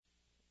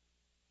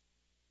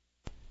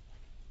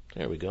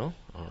There we go.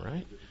 All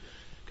right.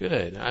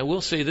 Good. I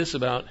will say this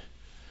about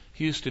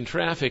Houston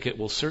traffic. It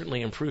will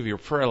certainly improve your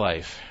prayer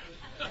life.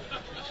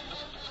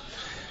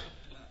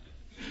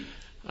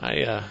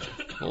 I'm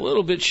a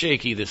little bit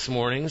shaky this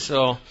morning,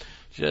 so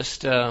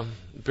just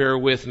bear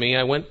with me.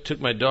 I took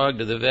my dog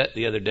to the vet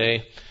the other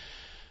day,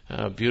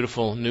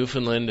 beautiful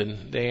Newfoundland,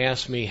 and they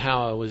asked me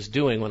how I was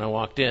doing when I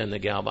walked in, the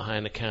gal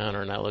behind the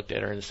counter, and I looked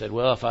at her and said,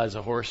 well, if I was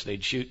a horse,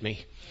 they'd shoot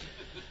me.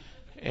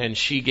 And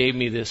she gave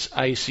me this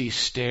icy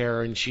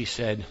stare, and she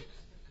said,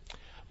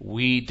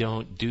 we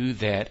don't do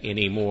that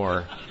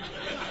anymore,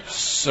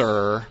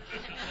 sir.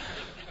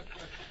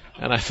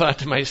 And I thought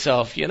to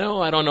myself, I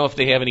don't know if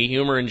they have any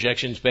humor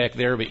injections back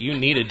there, but you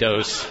need a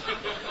dose.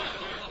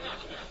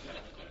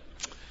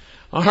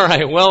 All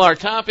right, well, our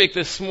topic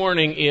this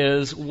morning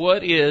is,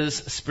 what is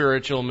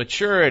spiritual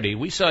maturity?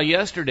 We saw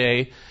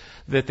yesterday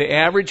that the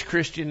average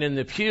Christian in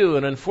the pew,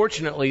 and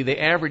unfortunately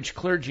the average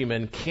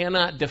clergyman,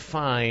 cannot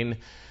define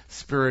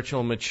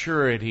spiritual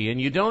maturity.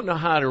 And you don't know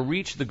how to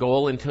reach the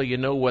goal until you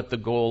know what the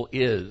goal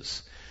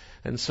is.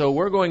 And so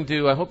we're going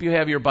to, I hope you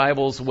have your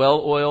Bibles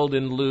well oiled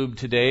and lubed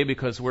today,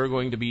 because we're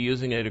going to be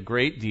using it a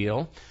great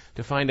deal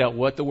to find out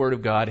what the Word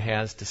of God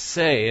has to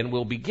say. And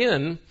we'll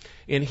begin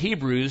in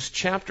Hebrews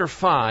chapter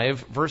 5,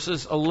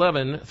 verses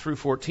 11 through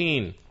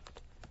 14.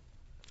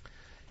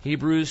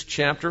 Hebrews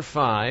chapter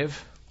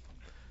 5,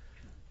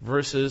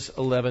 verses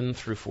 11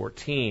 through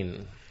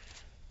 14.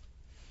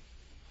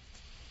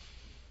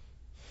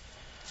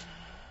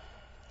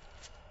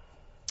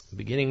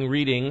 Beginning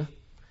reading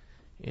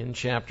in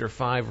chapter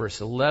 5,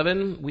 verse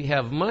 11, we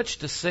have much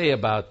to say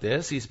about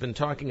this. He's been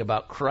talking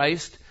about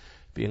Christ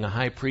being a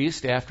high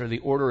priest after the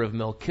order of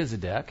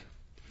Melchizedek.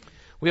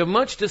 We have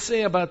much to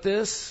say about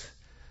this,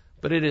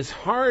 but it is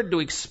hard to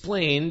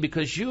explain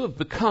because you have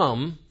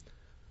become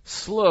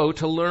slow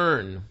to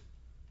learn.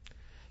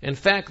 In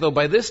fact, though,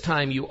 by this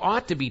time you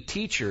ought to be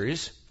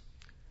teachers,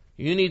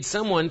 you need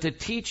someone to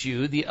teach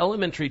you the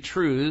elementary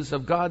truths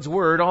of God's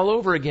Word all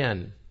over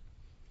again.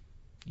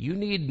 You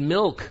need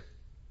milk,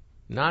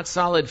 not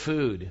solid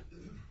food.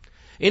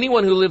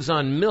 Anyone who lives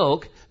on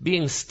milk,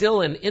 being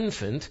still an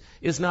infant,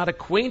 is not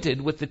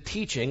acquainted with the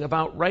teaching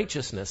about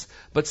righteousness.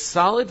 But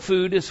solid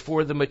food is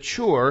for the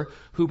mature,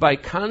 who by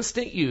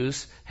constant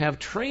use have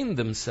trained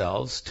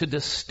themselves to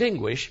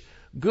distinguish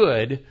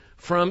good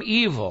from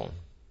evil.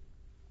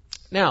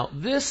 Now,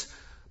 this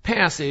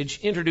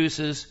passage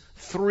introduces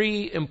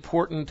three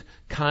important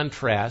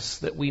contrasts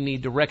that we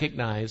need to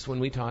recognize when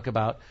we talk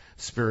about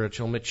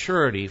spiritual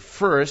maturity.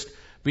 First,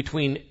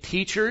 between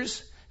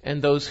teachers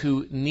and those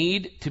who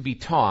need to be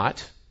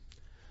taught,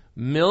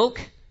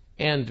 milk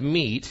and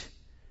meat,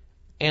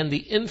 and the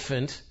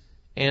infant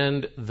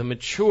and the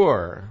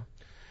mature.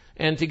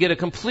 And to get a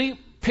complete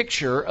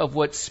picture of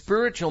what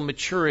spiritual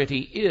maturity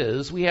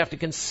is, we have to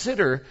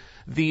consider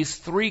these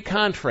three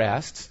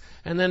contrasts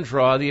and then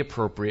draw the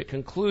appropriate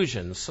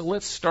conclusions. So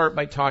let's start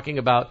by talking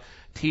about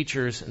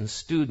teachers and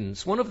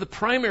students. One of the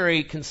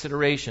primary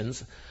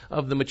considerations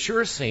of the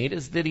mature saint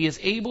is that he is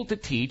able to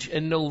teach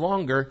and no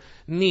longer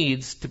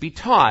needs to be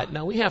taught.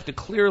 Now, we have to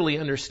clearly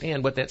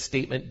understand what that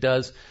statement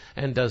does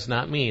and does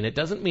not mean. It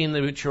doesn't mean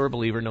the mature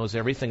believer knows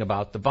everything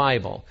about the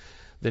Bible,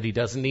 that he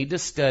doesn't need to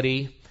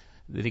study,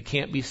 that he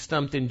can't be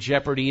stumped in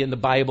Jeopardy in the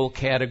Bible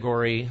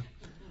category.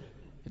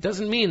 It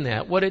doesn't mean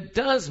that. What it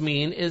does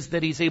mean is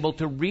that he's able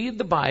to read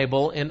the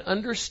Bible and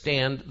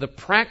understand the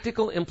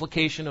practical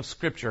implication of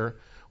Scripture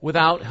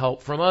without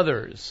help from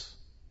others.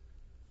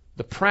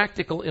 The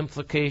practical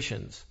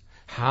implications.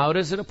 How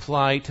does it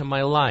apply to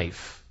my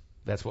life?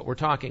 That's what we're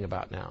talking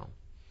about now.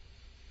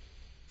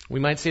 We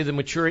might say the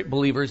mature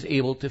believer is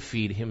able to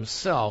feed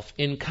himself.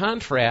 In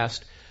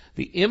contrast,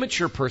 the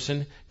immature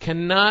person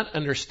cannot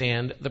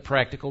understand the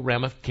practical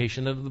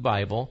ramification of the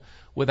Bible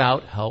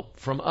without help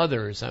from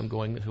others. I'm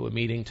going to a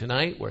meeting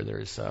tonight where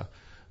there's,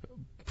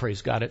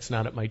 praise God, it's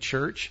not at my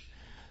church,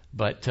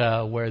 but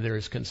where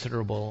there's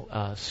considerable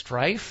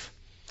strife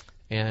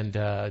and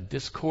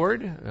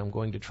discord. I'm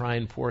going to try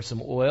and pour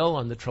some oil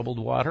on the troubled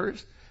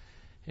waters.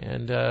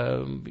 And,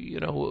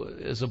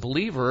 as a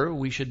believer,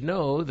 we should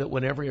know that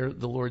whenever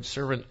the Lord's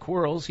servant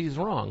quarrels, he's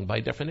wrong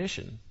by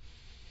definition.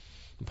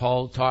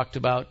 Paul talked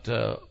about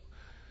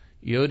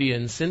Euodia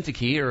and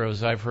Syntyche, or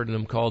as I've heard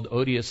them called,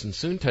 Odious and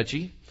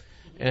Soon-Touchy.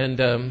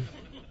 And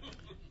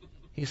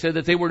he said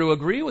that they were to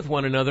agree with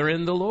one another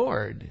in the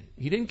Lord.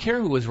 He didn't care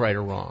who was right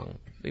or wrong.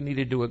 They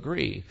needed to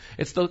agree.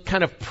 It's the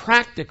kind of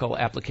practical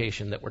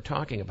application that we're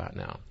talking about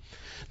now.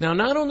 Now,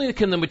 not only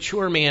can the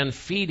mature man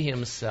feed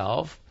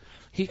himself,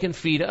 he can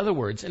feed other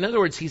words. In other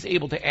words, he's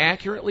able to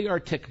accurately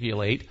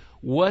articulate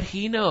what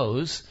he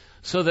knows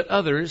so that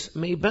others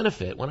may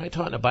benefit. When I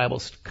taught in a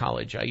Bible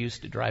college, I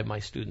used to drive my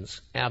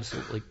students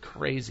absolutely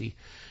crazy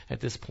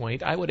at this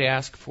point. I would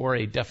ask for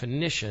a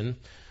definition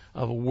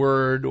of a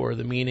word or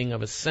the meaning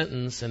of a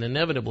sentence, and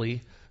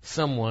inevitably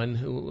someone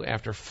who,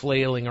 after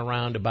flailing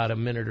around about a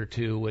minute or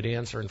two, would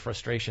answer in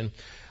frustration,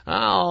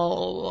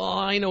 "Oh,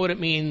 I know what it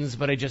means,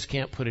 but I just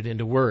can't put it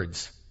into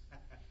words."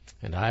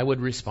 And I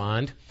would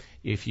respond,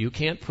 "If you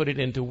can't put it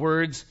into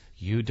words,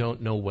 you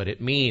don't know what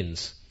it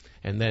means."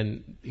 And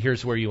then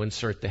here's where you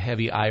insert the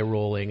heavy eye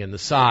rolling and the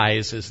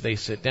sighs as they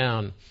sit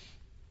down.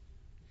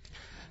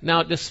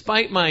 Now,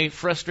 despite my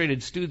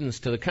frustrated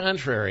students to the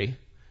contrary,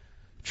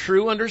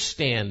 true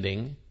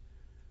understanding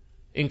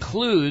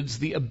includes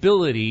the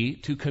ability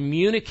to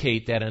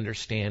communicate that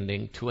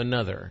understanding to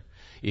another.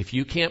 If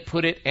you can't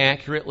put it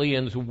accurately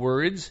into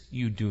words,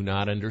 you do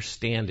not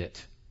understand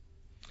it.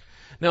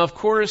 Now, of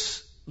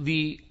course,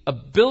 the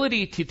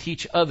ability to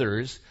teach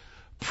others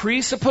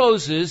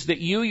presupposes that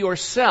you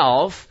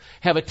yourself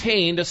have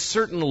attained a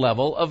certain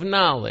level of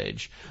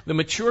knowledge. The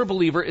mature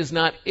believer is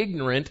not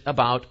ignorant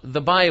about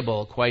the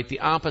Bible, quite the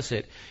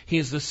opposite. He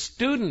is the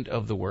student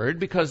of the Word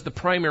because the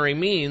primary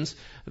means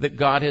that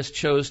God has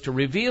chose to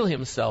reveal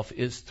Himself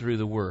is through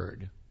the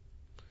Word.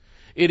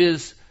 It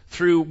is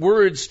through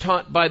words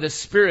taught by the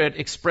Spirit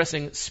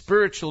expressing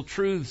spiritual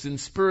truths in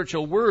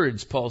spiritual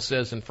words, Paul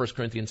says in 1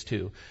 Corinthians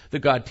 2, that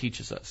God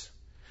teaches us.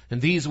 And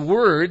these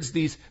words,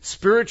 these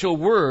spiritual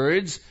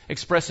words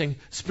expressing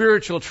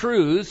spiritual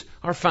truths,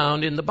 are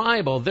found in the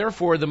Bible.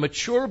 Therefore, the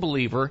mature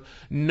believer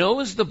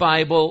knows the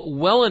Bible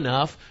well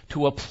enough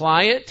to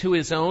apply it to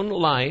his own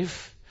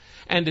life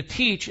and to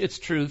teach its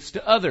truths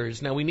to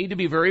others. Now, we need to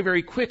be very,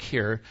 very quick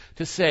here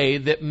to say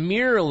that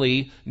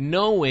merely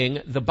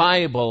knowing the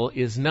Bible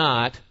is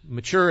not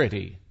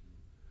maturity.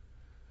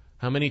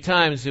 How many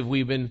times have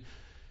we been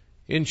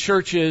in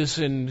churches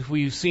and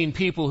we've seen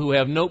people who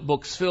have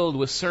notebooks filled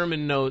with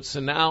sermon notes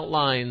and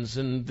outlines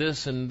and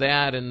this and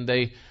that, and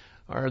they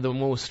are the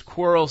most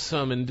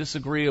quarrelsome and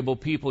disagreeable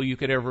people you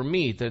could ever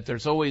meet, that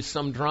there's always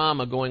some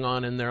drama going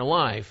on in their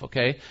life,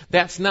 okay?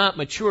 That's not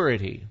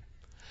maturity.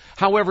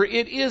 However,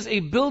 it is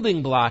a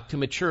building block to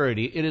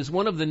maturity. It is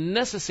one of the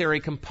necessary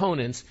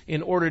components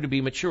in order to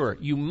be mature.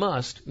 You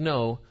must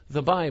know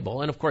the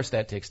Bible. And of course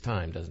that takes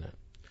time, doesn't it?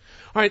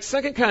 All right,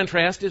 second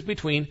contrast is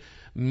between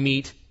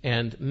meat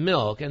and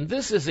milk. And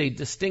this is a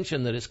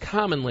distinction that is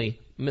commonly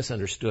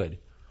misunderstood.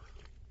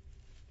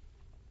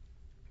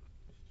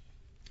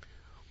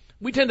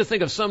 We tend to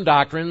think of some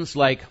doctrines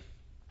like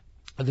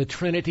the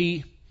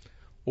Trinity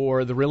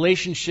or the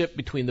relationship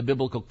between the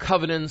biblical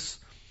covenants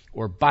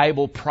or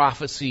Bible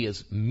prophecy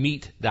as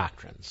meat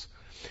doctrines.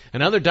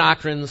 And other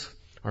doctrines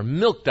are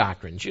milk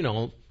doctrines. You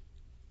know,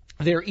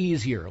 they're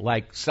easier,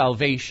 like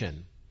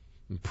salvation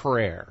and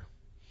prayer.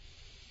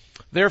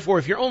 Therefore,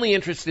 if you're only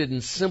interested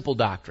in simple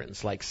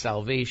doctrines like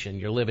salvation,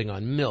 you're living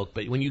on milk.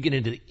 But when you get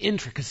into the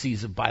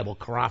intricacies of Bible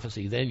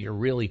prophecy, then you're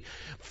really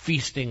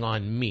feasting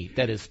on meat.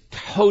 That is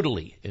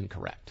totally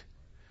incorrect.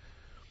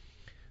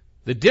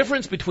 The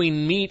difference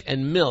between meat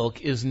and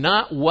milk is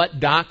not what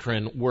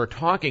doctrine we're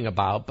talking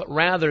about, but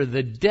rather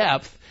the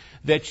depth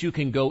that you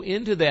can go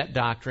into that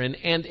doctrine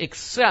and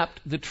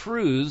accept the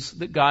truths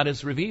that God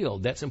has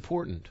revealed. That's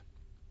important.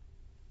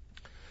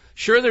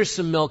 Sure, there's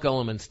some milk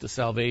elements to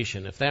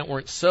salvation. If that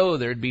weren't so,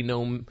 there'd be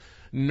no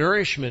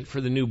nourishment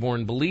for the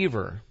newborn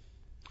believer.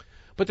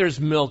 But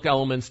there's milk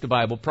elements to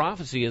Bible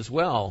prophecy as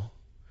well.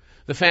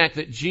 The fact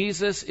that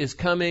Jesus is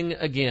coming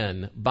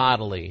again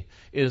bodily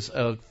is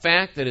a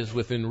fact that is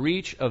within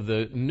reach of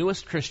the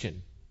newest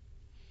Christian.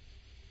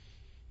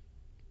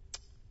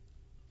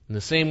 In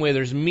the same way,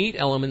 there's meat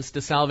elements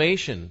to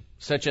salvation,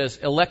 such as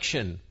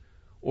election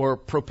or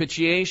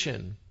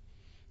propitiation.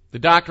 The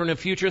doctrine of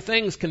future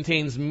things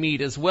contains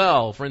meat as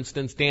well. For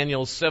instance,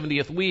 Daniel's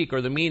 70th week,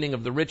 or the meaning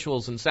of the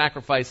rituals and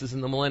sacrifices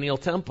in the millennial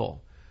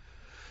temple.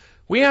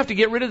 We have to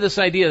get rid of this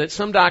idea that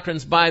some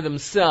doctrines by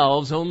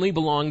themselves only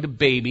belong to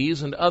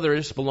babies and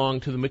others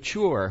belong to the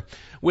mature.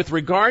 With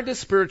regard to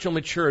spiritual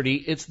maturity,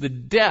 it's the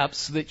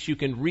depths that you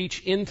can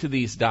reach into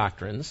these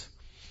doctrines,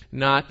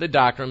 not the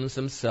doctrines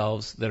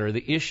themselves that are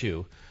the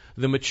issue.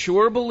 The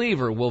mature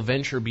believer will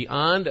venture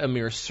beyond a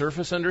mere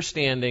surface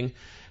understanding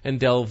and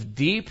delve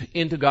deep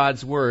into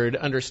God's Word,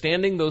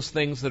 understanding those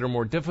things that are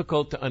more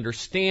difficult to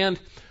understand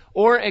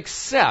or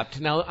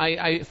accept. Now,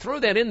 I throw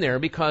that in there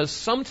because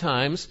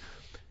sometimes,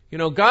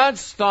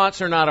 God's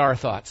thoughts are not our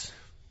thoughts.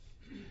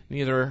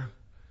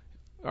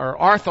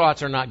 Our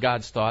thoughts are not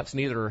God's thoughts,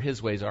 neither are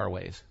His ways our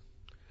ways.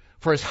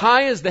 For as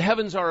high as the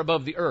heavens are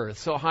above the earth,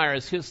 so high are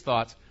His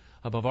thoughts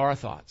above our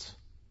thoughts.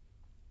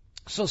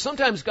 So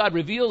sometimes God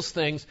reveals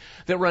things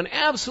that run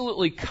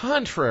absolutely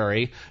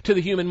contrary to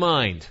the human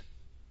mind.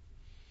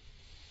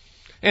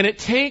 And it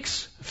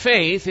takes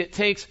faith, it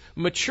takes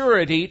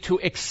maturity to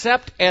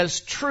accept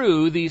as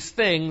true these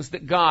things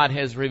that God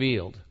has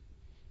revealed.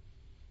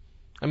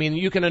 I mean,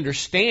 you can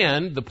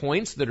understand the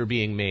points that are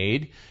being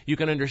made. You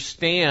can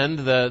understand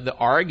the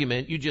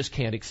argument. You just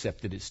can't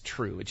accept it as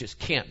true. It just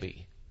can't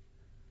be.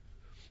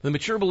 The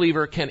mature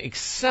believer can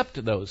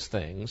accept those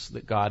things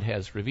that God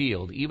has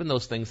revealed, even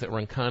those things that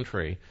run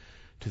contrary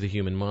to the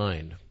human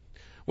mind.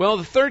 Well,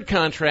 the third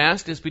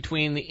contrast is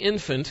between the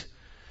infant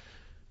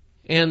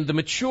and the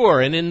mature.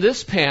 And in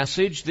this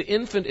passage, the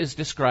infant is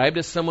described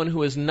as someone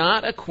who is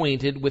not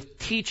acquainted with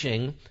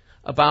teaching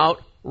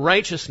about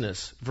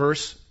righteousness.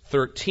 Verse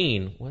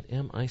 13. What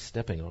am I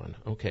stepping on?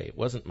 Okay, it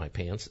wasn't my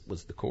pants, it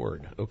was the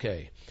cord.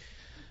 Okay.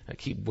 I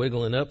keep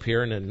wiggling up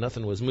here and then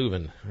nothing was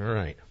moving. All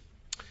right.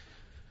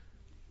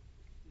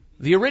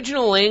 The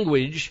original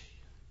language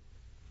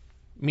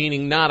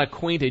meaning not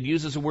acquainted,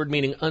 uses a word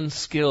meaning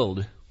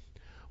unskilled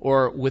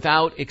or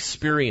without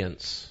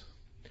experience.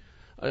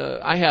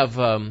 I have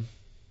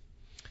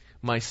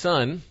my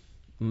son,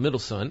 middle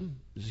son,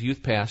 is a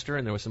youth pastor,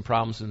 and there were some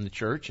problems in the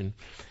church, and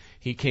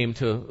he came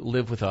to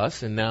live with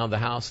us, and now the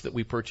house that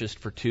we purchased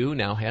for 2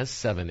 now has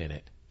 7 in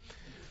it.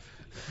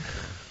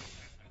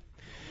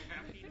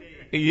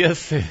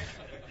 Yes,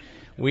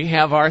 we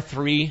have our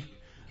three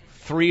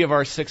of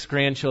our 6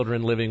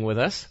 grandchildren living with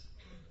us,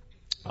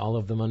 all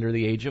of them under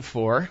the age of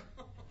 4.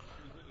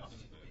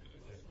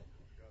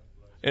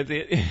 And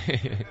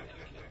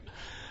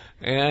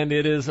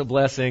it is a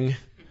blessing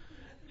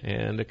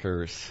and a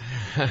curse.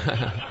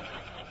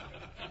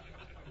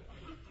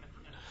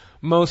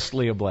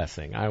 Mostly a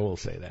blessing, I will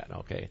say that,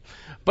 okay.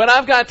 But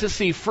I've got to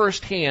see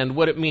firsthand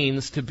what it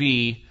means to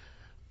be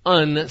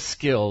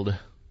unskilled,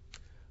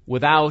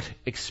 without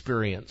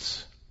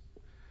experience.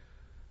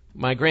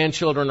 My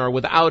grandchildren are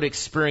without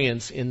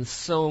experience in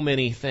so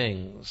many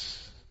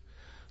things.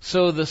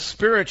 So the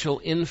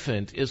spiritual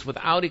infant is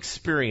without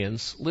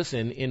experience,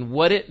 listen, in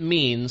what it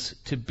means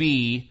to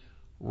be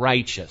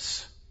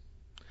righteous.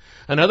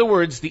 In other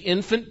words, the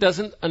infant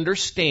doesn't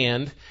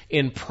understand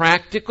in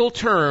practical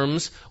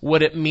terms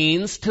what it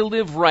means to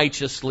live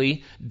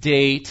righteously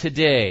day to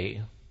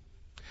day.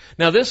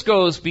 Now, this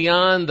goes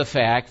beyond the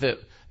fact that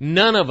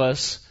none of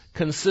us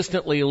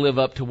consistently live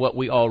up to what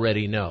we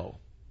already know.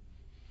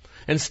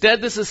 Instead,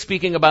 this is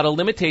speaking about a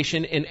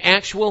limitation in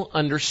actual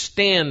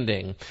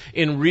understanding.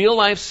 In real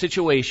life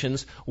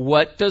situations,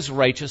 what does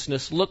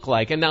righteousness look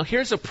like? And now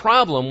here's a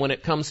problem when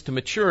it comes to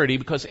maturity,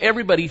 because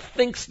everybody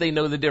thinks they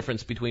know the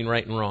difference between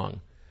right and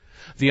wrong.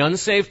 The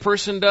unsaved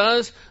person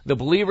does, the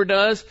believer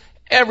does,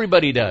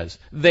 everybody does.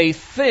 They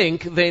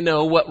think they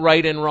know what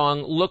right and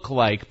wrong look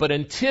like, but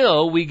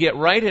until we get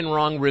right and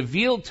wrong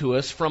revealed to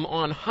us from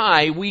on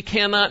high, we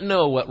cannot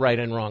know what right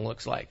and wrong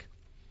looks like.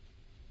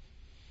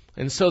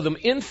 And so the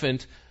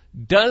infant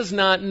does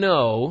not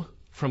know,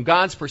 from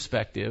God's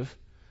perspective,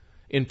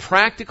 in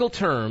practical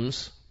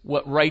terms,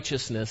 what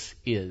righteousness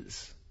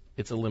is.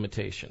 It's a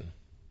limitation.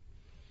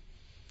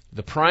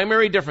 The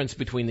primary difference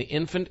between the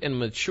infant and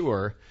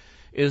mature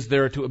is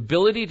their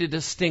ability to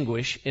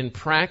distinguish in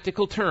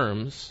practical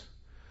terms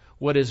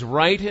what is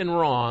right and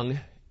wrong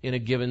in a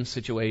given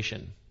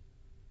situation.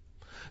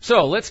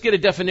 So let's get a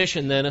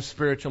definition then of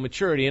spiritual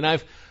maturity. And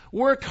I've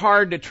worked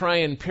hard to try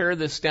and pare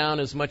this down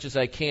as much as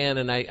I can,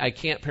 and I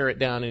can't pare it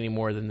down any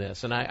more than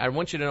this. And I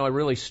want you to know I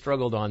really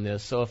struggled on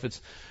this, so if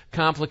it's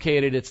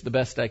complicated, it's the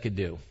best I could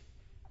do.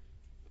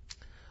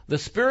 The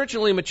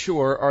spiritually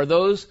mature are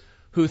those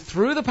who,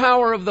 through the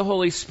power of the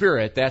Holy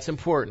Spirit, that's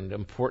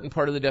important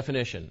part of the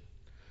definition.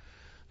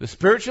 The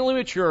spiritually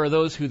mature are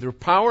those who, through the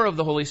power of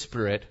the Holy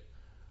Spirit,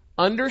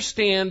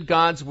 understand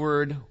God's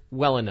Word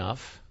well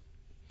enough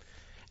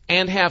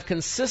and have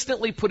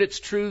consistently put its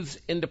truths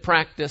into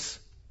practice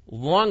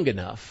long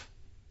enough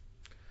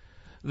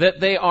that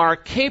they are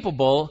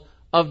capable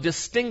of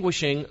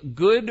distinguishing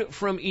good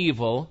from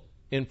evil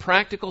in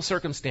practical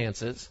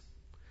circumstances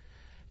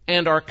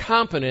and are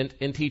competent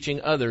in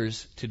teaching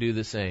others to do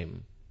the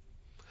same.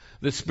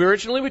 The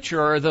spiritually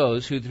mature are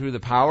those who, through the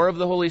power of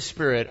the Holy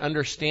Spirit,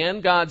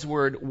 understand God's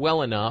Word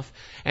well enough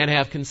and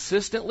have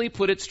consistently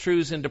put its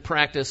truths into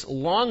practice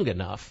long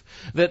enough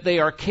that they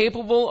are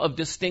capable of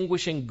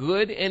distinguishing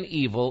good and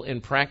evil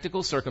in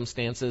practical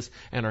circumstances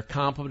and are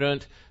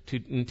competent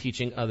in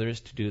teaching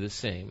others to do the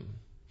same.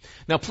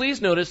 Now,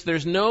 please notice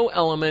there's no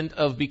element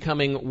of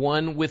becoming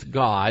one with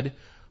God,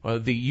 or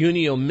the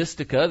unio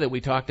mystica that we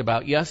talked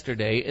about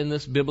yesterday, in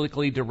this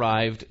biblically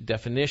derived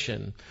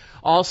definition.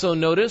 Also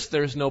notice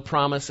there's no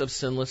promise of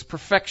sinless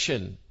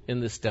perfection in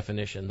this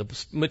definition.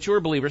 The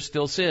mature believer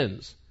still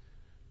sins.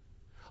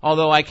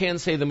 Although I can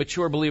say the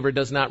mature believer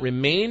does not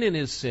remain in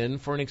his sin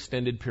for an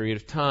extended period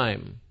of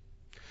time.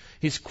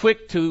 He's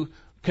quick to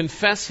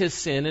confess his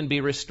sin and be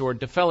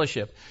restored to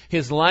fellowship.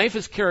 His life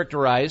is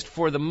characterized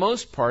for the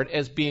most part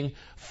as being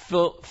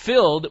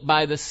filled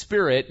by the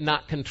Spirit,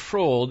 not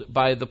controlled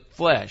by the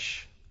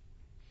flesh.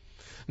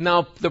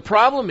 Now, the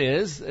problem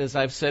is, as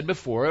I've said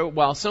before,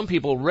 while some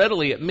people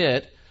readily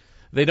admit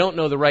they don't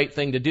know the right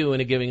thing to do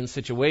in a given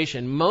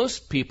situation,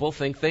 most people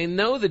think they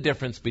know the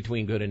difference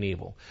between good and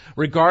evil.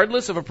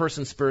 Regardless of a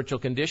person's spiritual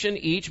condition,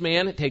 each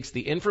man takes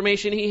the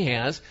information he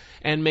has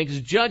and makes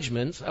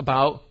judgments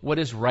about what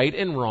is right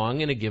and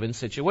wrong in a given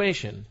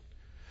situation.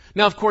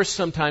 Now, of course,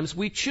 sometimes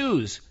we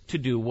choose to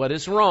do what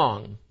is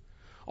wrong.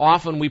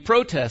 Often we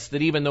protest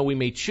that even though we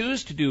may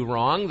choose to do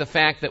wrong, the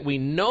fact that we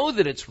know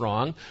that it's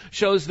wrong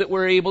shows that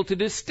we're able to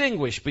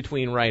distinguish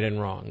between right and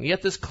wrong.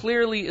 Yet this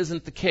clearly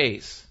isn't the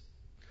case.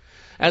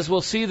 As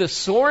we'll see, the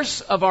source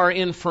of our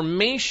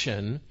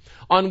information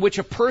on which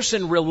a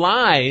person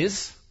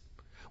relies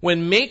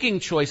when making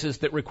choices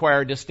that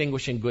require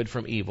distinguishing good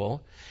from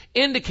evil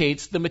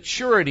indicates the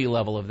maturity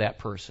level of that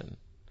person.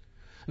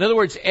 In other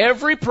words,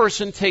 every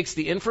person takes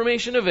the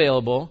information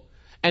available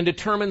and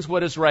determines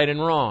what is right and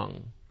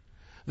wrong.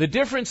 The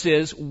difference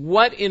is,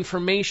 what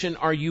information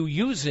are you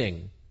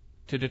using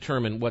to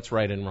determine what's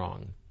right and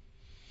wrong?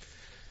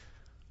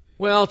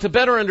 Well, to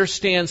better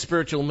understand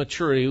spiritual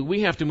maturity,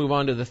 we have to move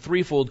on to the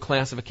threefold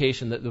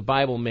classification that the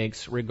Bible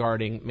makes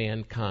regarding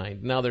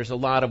mankind. Now, there's a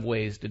lot of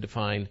ways to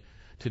divide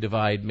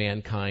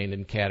mankind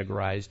and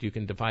categorize. You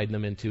can divide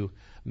them into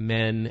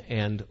men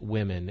and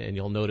women, and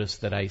you'll notice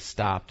that I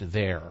stopped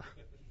there.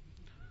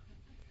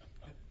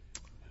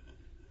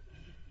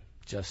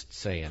 Just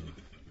saying.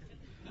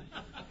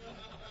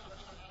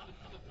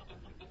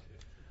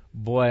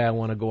 Boy, I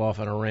want to go off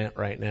on a rant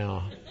right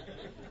now.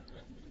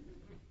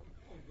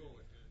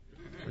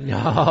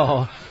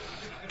 No,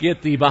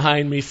 get thee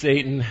behind me,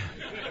 Satan.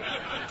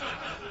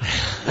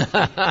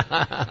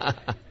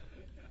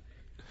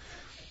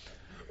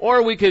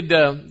 Or we could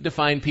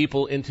define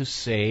people into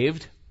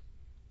saved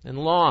and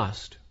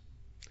lost.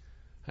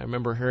 I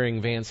remember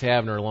hearing Vance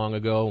Havner long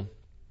ago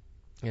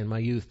in my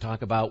youth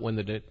talk about when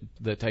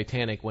the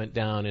Titanic went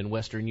down in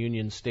Western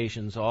Union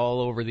stations all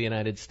over the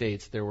United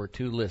States. There were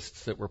two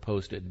lists that were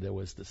posted. There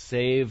was the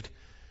saved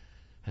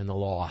and the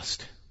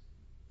lost.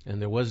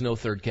 And there was no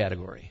third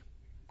category.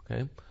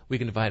 Okay? We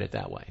can divide it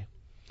that way.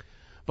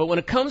 But when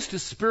it comes to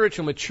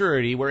spiritual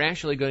maturity, we're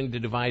actually going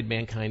to divide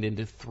mankind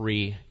into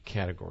three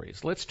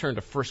categories. Let's turn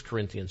to 1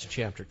 Corinthians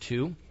chapter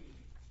 2.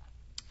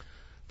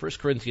 1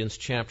 Corinthians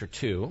chapter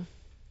 2.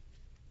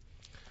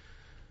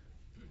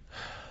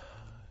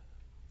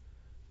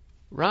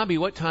 Robbie,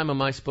 what time am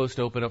I supposed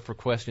to open up for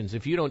questions?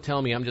 If you don't tell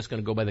me, I'm just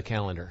going to go by the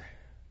calendar.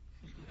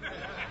 9:35.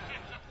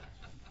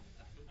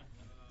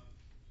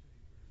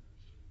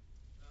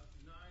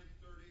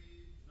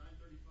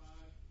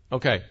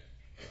 Okay.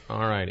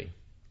 All righty.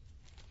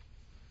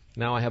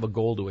 Now I have a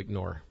goal to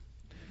ignore.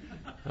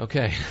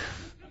 Okay.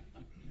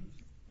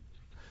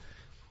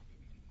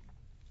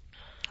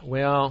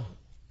 Well,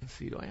 let's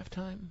see. Do I have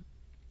time?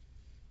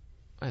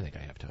 I think I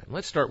have time.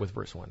 Let's start with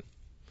verse 1.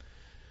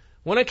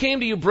 When I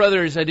came to you,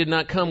 brothers, I did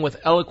not come with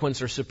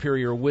eloquence or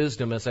superior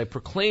wisdom as I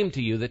proclaimed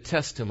to you the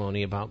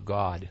testimony about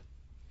God.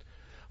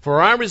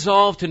 For I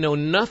resolved to know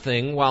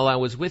nothing while I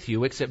was with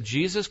you except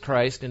Jesus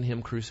Christ and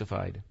Him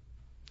crucified.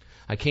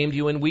 I came to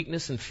you in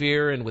weakness and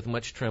fear and with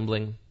much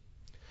trembling.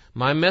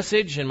 My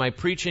message and my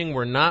preaching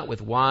were not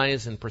with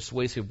wise and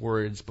persuasive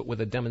words, but with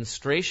a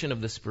demonstration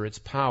of the Spirit's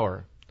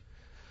power,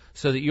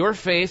 so that your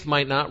faith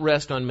might not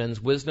rest on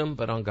men's wisdom,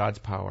 but on God's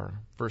power.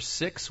 Verse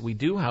 6, we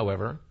do,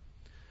 however,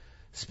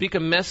 speak a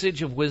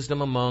message of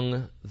wisdom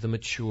among the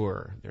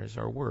mature. There's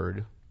our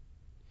word.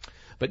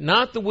 But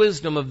not the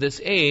wisdom of this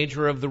age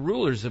or of the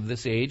rulers of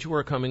this age who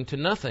are coming to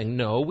nothing.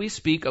 No, we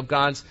speak of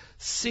God's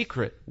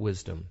secret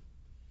wisdom,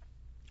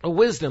 a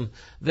wisdom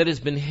that has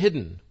been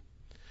hidden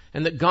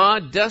and that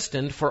God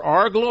destined for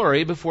our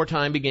glory before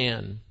time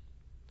began.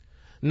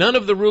 None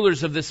of the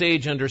rulers of this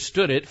age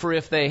understood it, for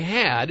if they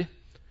had,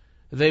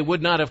 they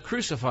would not have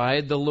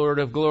crucified the Lord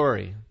of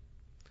glory.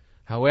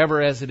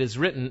 However, as it is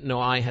written,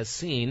 no eye has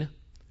seen,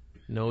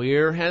 no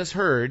ear has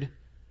heard,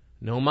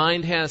 no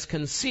mind has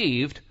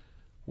conceived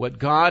what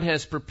God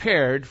has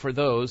prepared for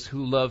those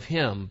who love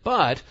Him.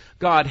 But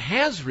God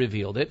has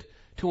revealed it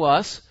to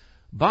us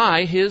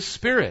by His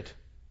Spirit.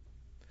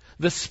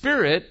 The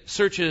Spirit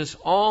searches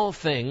all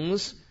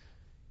things,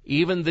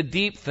 even the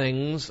deep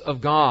things of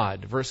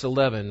God. Verse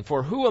 11,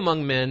 for who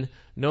among men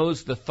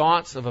knows the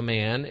thoughts of a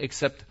man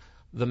except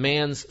the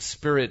man's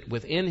spirit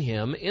within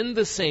him? In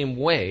the same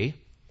way,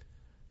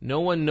 no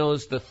one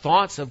knows the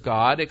thoughts of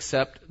God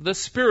except the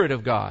Spirit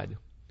of God.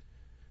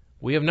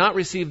 We have not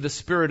received the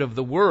spirit of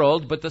the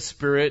world, but the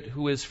Spirit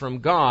who is from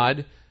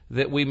God,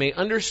 that we may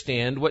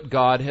understand what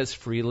God has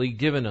freely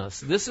given us.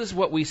 This is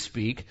what we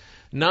speak,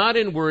 not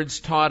in words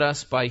taught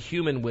us by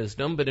human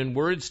wisdom, but in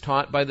words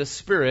taught by the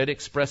Spirit,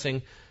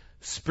 expressing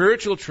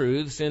spiritual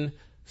truths in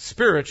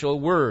spiritual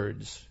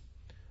words.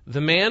 The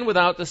man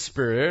without the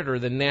Spirit, or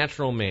the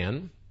natural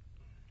man,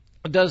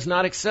 does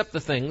not accept the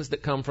things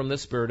that come from the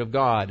Spirit of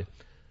God,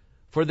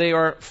 for they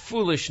are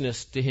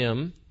foolishness to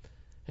him,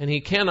 and he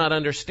cannot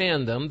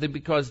understand them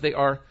because they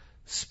are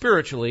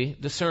spiritually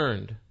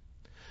discerned.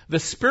 The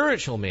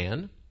spiritual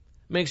man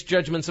makes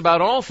judgments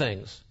about all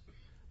things,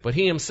 but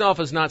he himself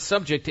is not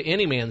subject to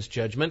any man's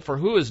judgment, for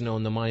who has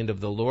known the mind of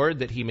the Lord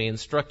that he may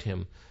instruct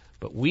him?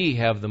 But we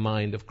have the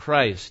mind of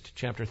Christ.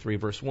 Chapter 3,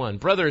 verse 1.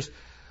 Brothers,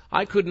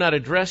 I could not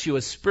address you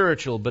as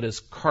spiritual, but as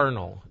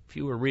carnal. If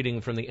you were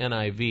reading from the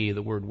NIV,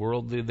 the word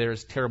worldly,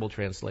 there's terrible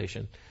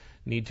translation.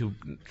 Need to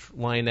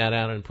line that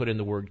out and put in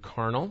the word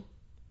carnal.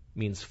 It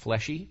means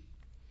fleshy.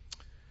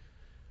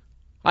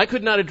 I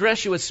could not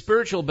address you as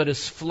spiritual, but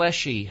as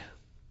fleshy,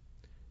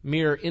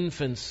 mere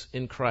infants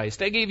in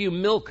Christ. I gave you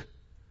milk,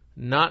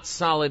 not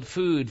solid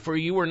food, for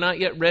you were not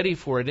yet ready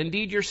for it.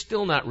 Indeed, you're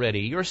still not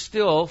ready. You're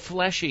still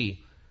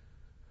fleshy.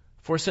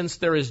 For since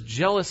there is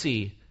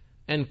jealousy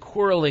and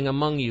quarreling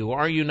among you,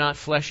 are you not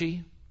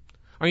fleshy?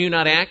 Are you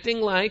not acting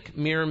like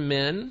mere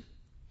men?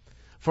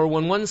 For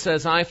when one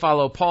says, I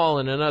follow Paul,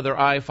 and another,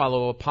 I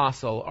follow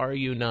Apostle, are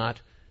you not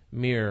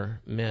mere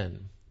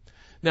men?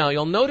 Now,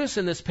 you'll notice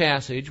in this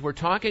passage, we're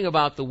talking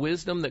about the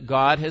wisdom that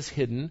God has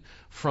hidden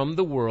from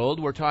the world.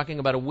 We're talking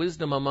about a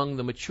wisdom among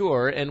the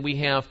mature, and we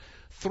have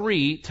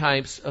three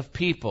types of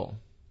people.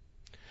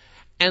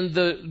 And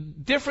the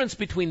difference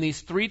between these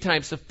three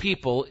types of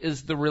people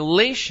is the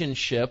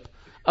relationship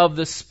of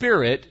the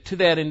Spirit to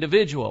that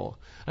individual.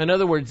 In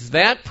other words,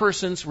 that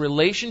person's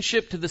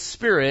relationship to the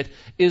Spirit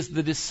is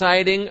the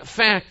deciding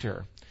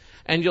factor.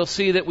 And you'll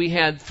see that we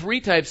had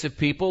three types of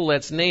people.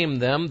 Let's name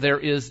them. There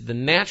is the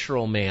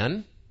natural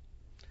man,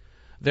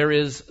 there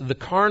is the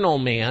carnal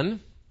man,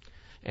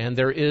 and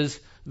there is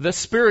the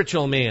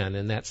spiritual man,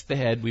 and that's the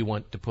head we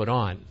want to put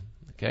on.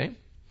 Okay?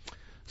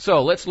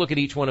 So let's look at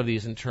each one of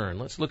these in turn.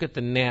 Let's look at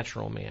the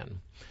natural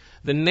man.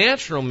 The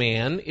natural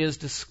man is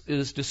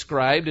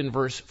described in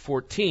verse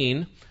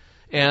 14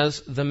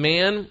 as the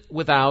man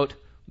without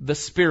the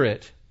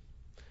Spirit.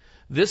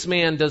 This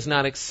man does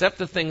not accept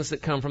the things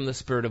that come from the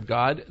Spirit of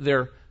God.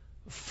 They're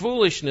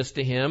foolishness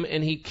to him,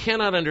 and he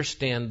cannot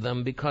understand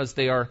them because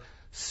they are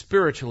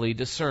spiritually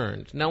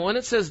discerned. Now, when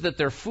it says that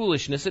they're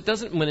foolishness,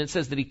 when it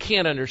says that he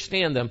can't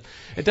understand them,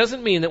 it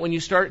doesn't mean that when you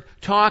start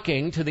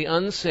talking to the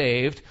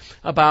unsaved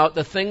about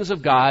the things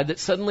of God, that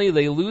suddenly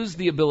they lose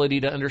the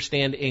ability to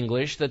understand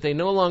English, that they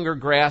no longer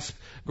grasp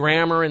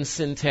grammar and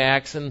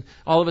syntax, and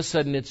all of a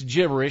sudden it's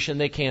gibberish and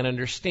they can't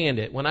understand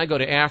it. When I go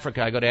to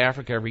Africa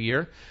every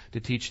year to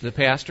teach the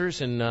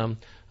pastors in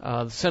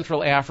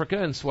Central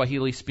Africa and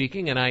Swahili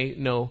speaking, and I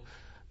know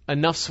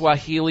enough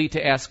Swahili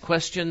to ask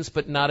questions,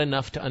 but not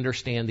enough to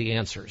understand the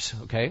answers,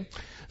 okay?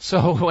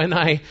 So when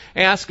I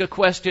ask a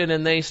question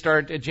and they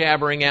start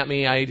jabbering at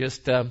me, I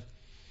just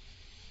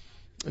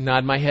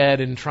nod my head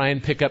and try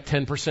and pick up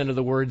 10% of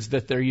the words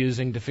that they're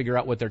using to figure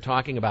out what they're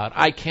talking about.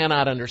 I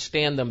cannot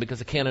understand them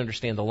because I can't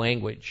understand the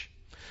language.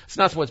 It's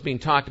not what's being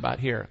talked about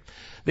here.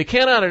 They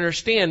cannot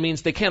understand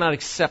means they cannot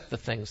accept the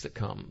things that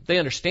come. They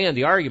understand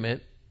the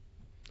argument.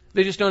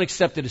 They just don't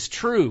accept it as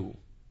true.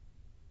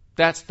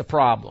 That's the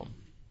problem.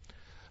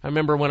 I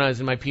remember when I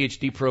was in my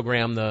PhD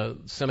program, the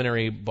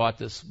seminary bought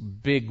this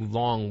big,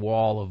 long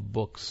wall of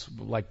books,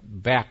 like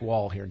back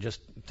wall here,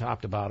 just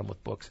top to bottom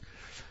with books.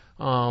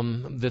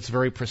 That's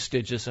very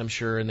prestigious, I'm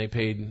sure, and they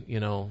paid,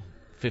 $50,000,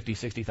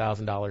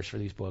 $60,000 for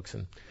these books.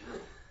 And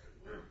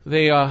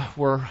they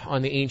were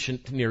on the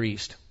ancient Near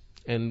East,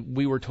 and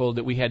we were told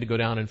that we had to go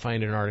down and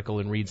find an article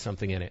and read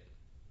something in it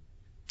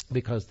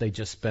because they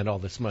just spent all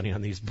this money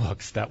on these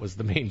books. That was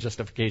the main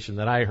justification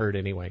that I heard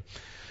anyway.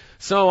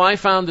 So I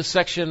found the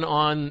section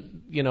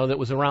on, that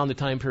was around the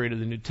time period of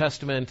the New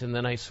Testament, and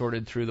then I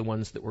sorted through the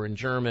ones that were in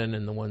German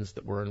and the ones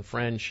that were in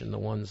French and the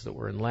ones that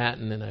were in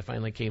Latin, and I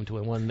finally came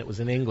to one that was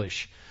in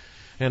English.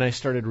 And I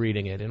started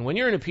reading it. And when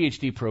you're in a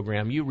PhD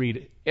program, you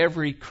read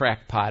every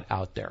crackpot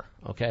out there,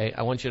 okay?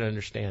 I want you to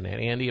understand that.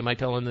 Andy, am I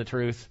telling the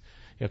truth?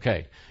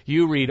 Okay.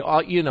 You read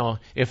all,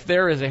 if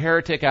there is a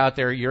heretic out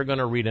there, you're going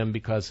to read him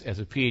because as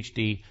a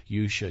PhD,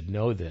 you should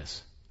know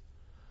this.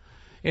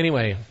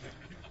 Anyway,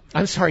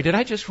 I'm sorry, did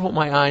I just roll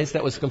my eyes?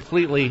 That was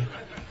completely...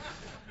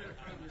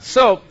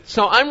 So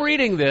I'm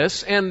reading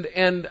this,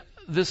 and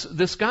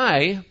this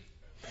guy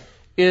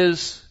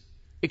is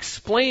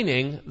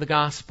explaining the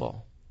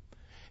gospel,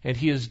 and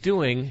he is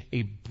doing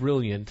a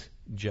brilliant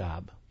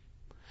job.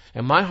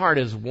 And my heart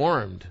is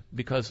warmed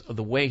because of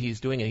the way he's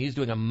doing it. He's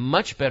doing a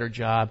much better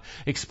job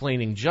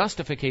explaining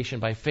justification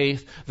by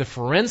faith, the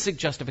forensic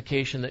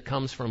justification that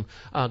comes from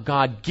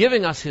God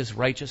giving us His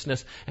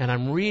righteousness. And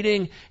I'm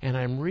reading,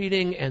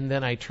 and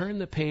then I turn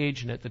the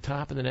page, and at the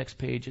top of the next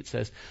page it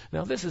says,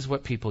 now this is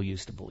what people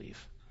used to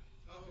believe.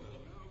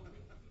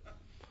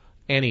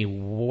 And he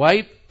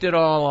wiped it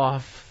all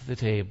off the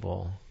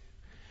table.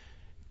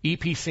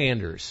 E.P.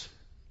 Sanders,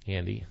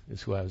 Andy,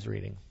 is who I was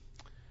reading.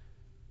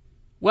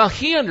 Well,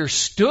 he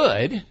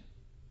understood.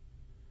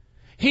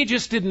 He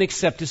just didn't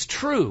accept as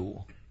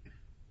true.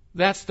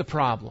 That's the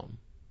problem.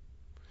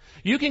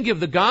 You can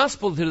give the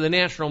gospel to the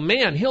natural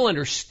man. He'll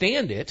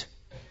understand it.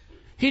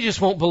 He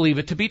just won't believe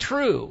it to be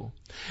true.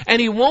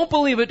 And he won't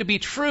believe it to be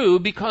true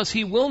because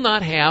he will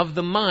not have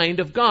the mind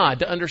of God.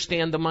 To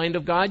understand the mind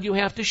of God, you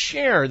have to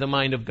share the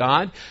mind of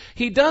God.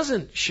 He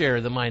doesn't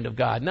share the mind of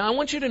God. Now, I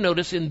want you to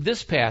notice in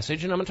this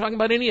passage, and I'm not talking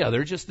about any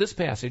other, just this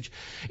passage.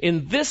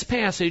 In this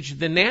passage,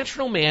 the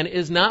natural man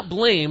is not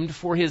blamed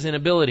for his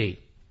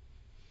inability.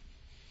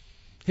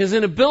 His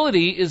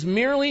inability is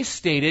merely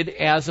stated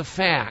as a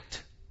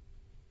fact.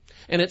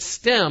 And it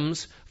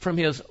stems from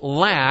his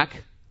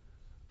lack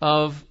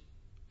of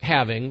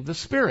having the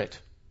Spirit.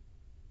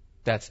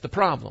 That's the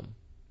problem.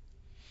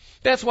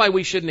 That's why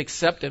we shouldn't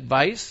accept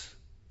advice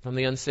from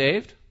the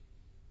unsaved.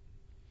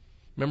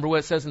 Remember what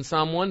it says in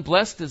Psalm 1?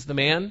 Blessed is the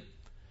man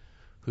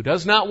who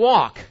does not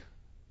walk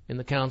in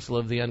the counsel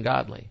of the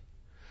ungodly,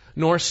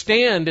 nor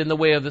stand in the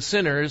way of the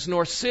sinners,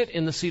 nor sit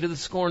in the seat of the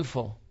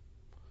scornful.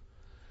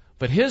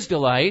 But his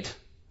delight,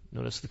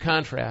 notice the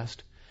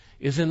contrast,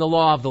 is in the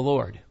law of the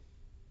Lord.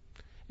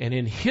 And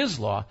in his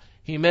law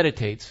he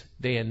meditates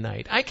day and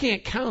night. I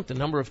can't count the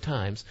number of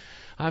times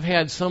I've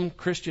had some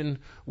Christian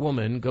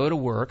woman go to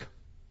work,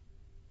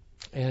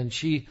 and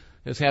she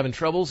is having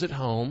troubles at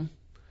home,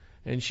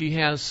 and she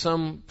has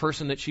some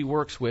person that she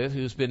works with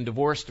who's been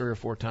divorced 3 or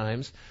 4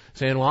 times,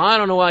 saying, well, I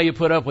don't know why you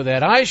put up with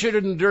that. I sure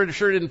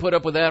didn't put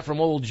up with that from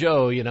old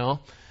Joe,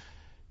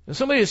 If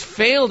somebody has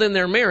failed in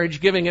their marriage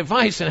giving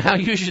advice on how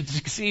you should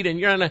succeed,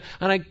 and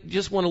I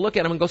just want to look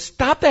at them and go,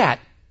 stop that.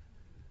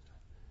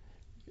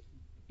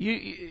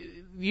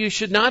 You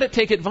should not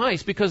take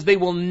advice, because they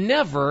will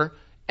never,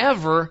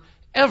 ever,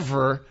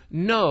 ever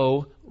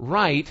know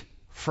right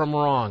from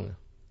wrong.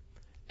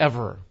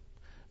 Ever.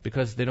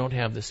 Because they don't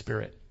have the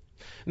Spirit.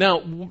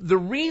 Now, the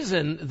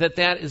reason that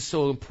is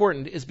so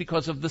important is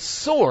because of the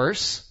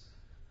source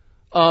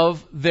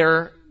of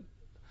their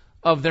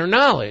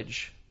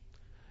knowledge.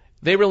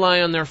 They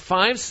rely on their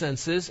five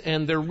senses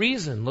and their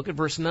reason. Look at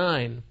verse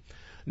 9.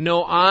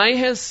 No eye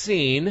has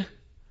seen,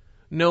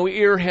 no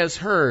ear has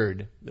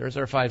heard. There's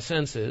our five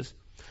senses.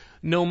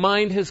 No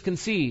mind has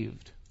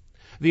conceived.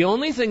 The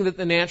only thing that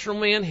the natural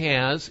man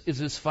has is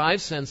his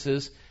five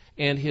senses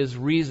and his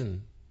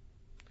reason.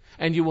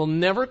 And you will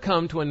never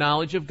come to a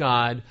knowledge of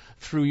God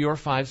through your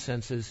five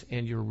senses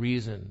and your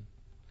reason.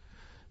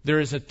 There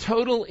is a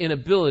total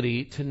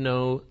inability to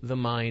know the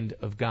mind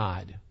of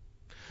God.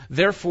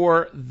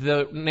 Therefore,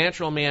 the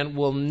natural man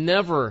will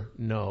never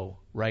know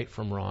right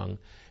from wrong,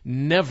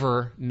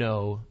 never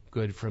know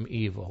good from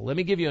evil. Let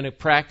me give you a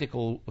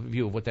practical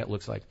view of what that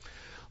looks like.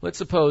 Let's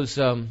suppose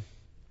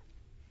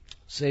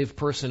saved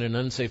person and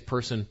unsafe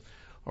person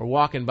are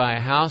walking by a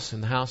house,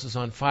 and the house is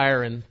on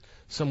fire, and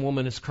some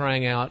woman is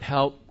crying out,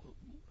 "Help!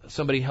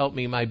 Somebody help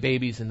me, my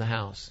baby's in the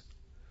house."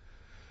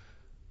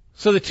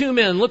 So the two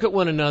men look at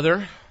one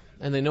another,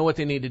 and they know what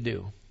they need to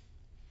do.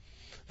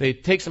 They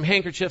take some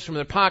handkerchiefs from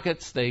their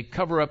pockets, they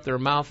cover up their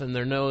mouth and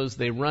their nose,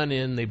 they run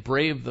in, they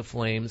brave the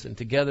flames, and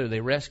together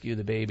they rescue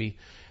the baby,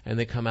 and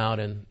they come out,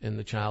 and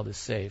the child is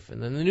safe.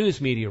 And then the news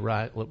media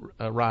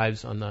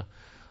arrives on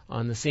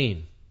the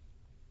scene.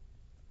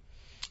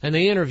 And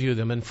they interview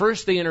them. And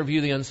first they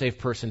interview the unsafe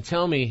person.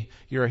 "Tell me,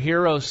 you're a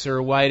hero,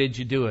 sir. Why did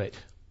you do it?"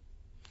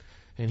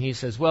 And he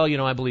says, "Well,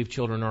 I believe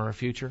children are our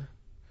future.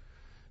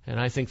 And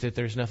I think that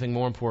there's nothing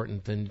more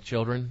important than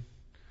children.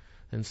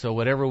 And so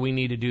whatever we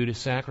need to do to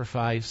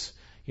sacrifice,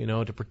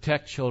 to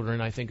protect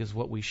children, I think is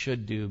what we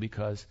should do,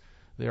 because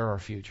they're our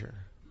future."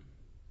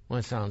 Well,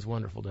 it sounds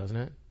wonderful, doesn't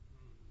it?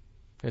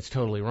 It's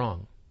totally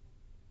wrong.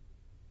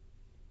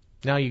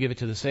 Now you give it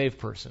to the saved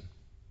person.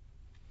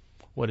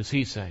 What does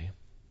he say?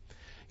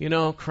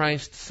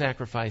 Christ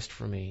sacrificed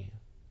for me.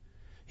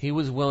 He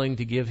was willing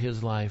to give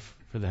his life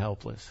for the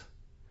helpless.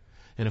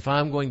 And if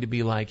I'm going to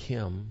be like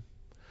him,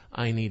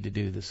 I need to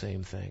do the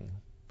same thing,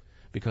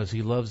 because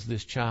he loves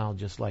this child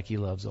just like he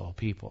loves all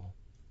people.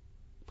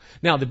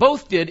 Now, they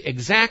both did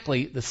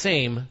exactly the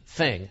same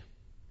thing.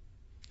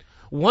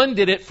 One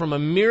did it from a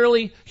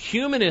merely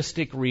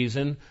humanistic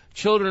reason.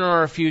 Children are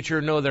our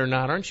future. No, they're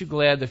not. Aren't you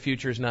glad the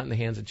future is not in the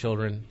hands of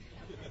children?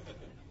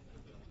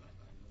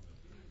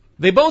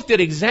 They both did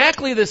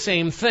exactly the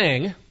same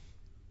thing,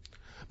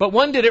 but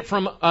one did it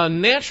from a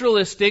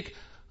naturalistic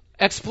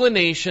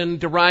explanation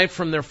derived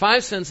from their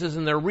five senses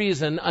and their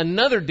reason.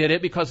 Another did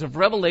it because of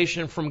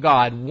revelation from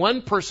God.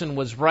 One person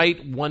was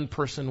right, one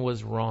person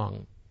was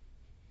wrong,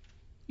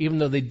 even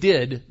though they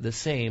did the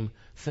same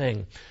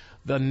thing.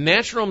 The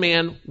natural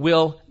man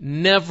will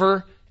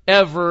never,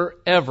 ever,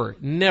 ever,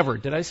 never,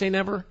 did I say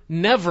never?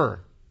 Never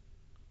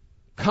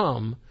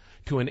come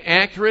to an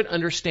accurate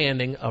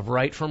understanding of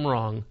right from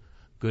wrong,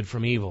 good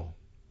from evil.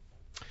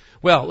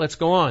 Well, let's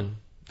go on.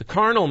 The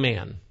carnal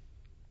man.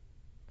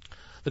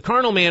 The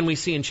carnal man we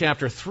see in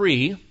chapter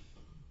 3.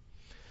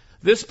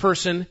 This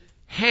person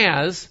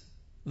has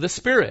the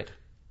Spirit.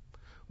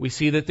 We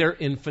see that they're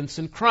infants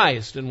in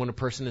Christ, and when a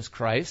person is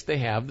Christ, they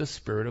have the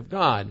Spirit of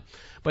God.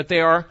 But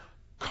they are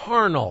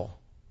carnal,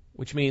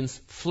 which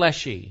means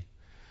fleshy.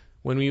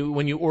 When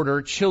you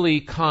order chili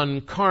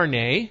con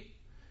carne,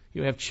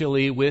 you have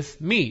chili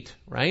with meat,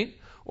 right?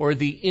 Or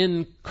the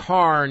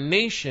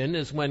incarnation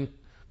is when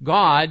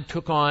God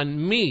took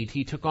on meat.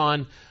 He took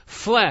on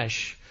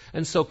flesh.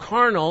 And so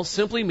carnal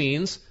simply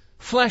means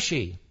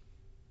fleshy.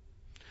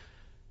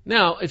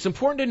 Now, it's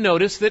important to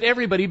notice that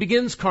everybody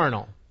begins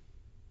carnal.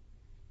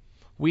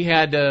 We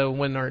had,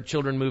 when our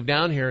children moved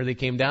down here, they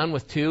came down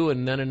with 2,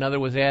 and then another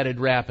was added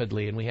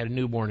rapidly, and we had a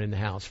newborn in the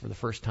house for the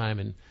first time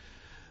in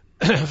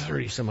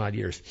 30 some odd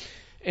years.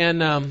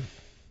 And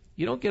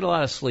you don't get a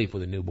lot of sleep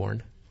with a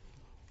newborn.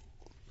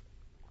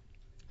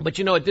 But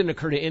it didn't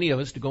occur to any of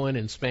us to go in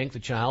and spank the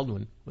child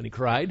when he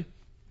cried.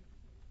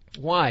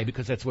 Why?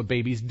 Because that's what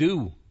babies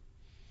do.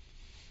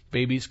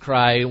 Babies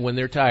cry when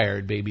they're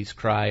tired. Babies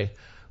cry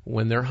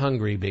when they're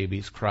hungry.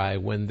 Babies cry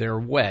when they're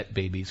wet.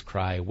 Babies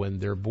cry when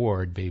they're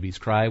bored. Babies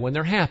cry when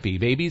they're happy.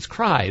 Babies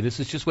cry. This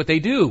is just what they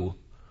do.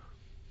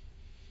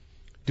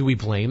 Do we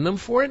blame them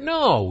for it?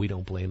 No, we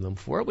don't blame them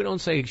for it. We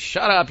don't say,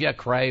 "Shut up, you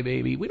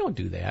crybaby." We don't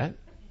do that.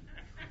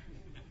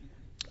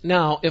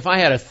 Now, if I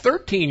had a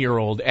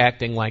 13-year-old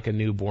acting like a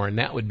newborn,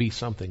 that would be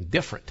something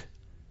different.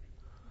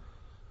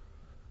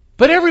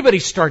 But everybody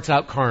starts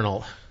out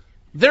carnal.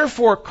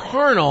 Therefore,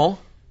 carnal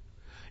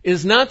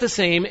is not the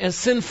same as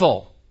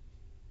sinful.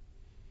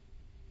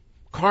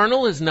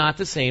 Carnal is not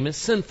the same as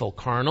sinful.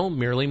 Carnal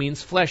merely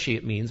means fleshy.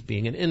 It means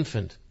being an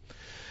infant.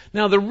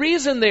 Now, the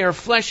reason they are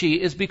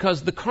fleshy is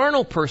because the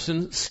carnal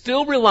person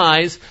still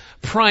relies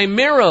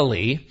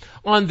primarily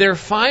on their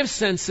five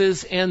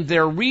senses and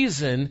their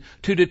reason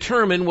to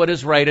determine what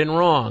is right and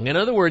wrong. In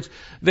other words,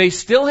 they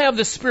still have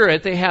the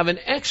Spirit. They have an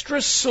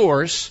extra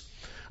source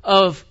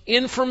of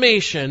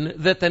information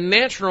that the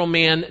natural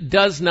man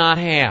does not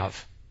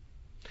have.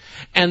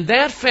 And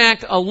that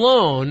fact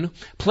alone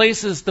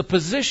places the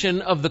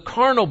position of the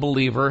carnal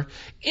believer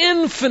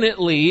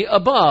infinitely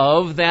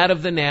above that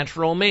of the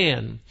natural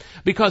man,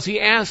 because he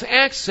has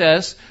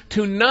access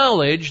to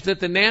knowledge that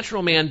the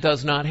natural man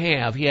does not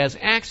have. He has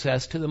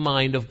access to the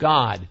mind of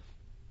God.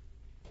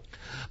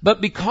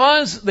 But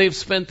because they've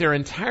spent their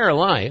entire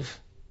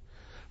life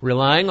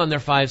relying on their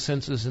five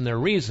senses and their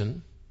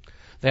reason,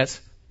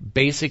 that's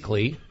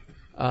basically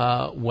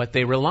what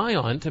they rely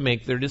on to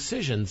make their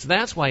decisions.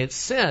 That's why it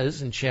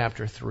says in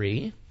chapter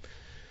 3,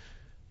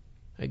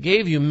 I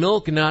gave you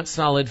milk, not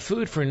solid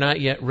food, for you're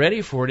not yet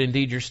ready for it.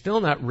 Indeed, you're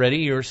still not ready.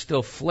 You're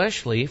still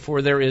fleshly,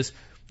 for there is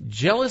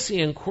jealousy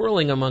and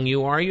quarreling among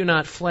you. Are you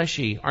not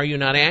fleshy? Are you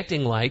not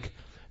acting like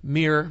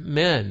mere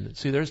men?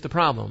 See, there's the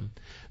problem.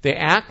 They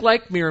act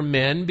like mere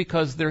men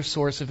because their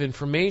source of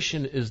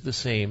information is the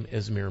same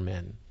as mere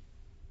men.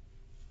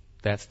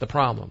 That's the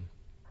problem.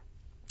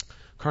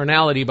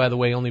 Carnality, by the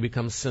way, only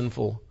becomes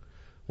sinful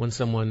when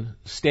someone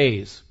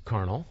stays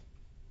carnal.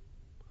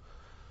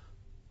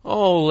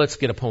 Oh, let's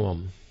get a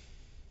poem.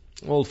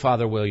 Old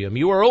Father William.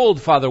 You are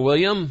old, Father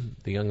William,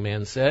 the young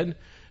man said,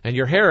 and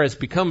your hair has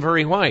become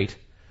very white,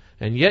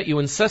 and yet you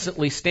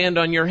incessantly stand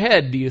on your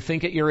head. Do you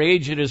think at your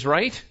age it is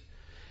right?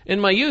 In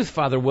my youth,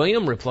 Father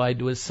William replied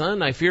to his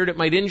son, I feared it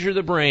might injure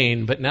the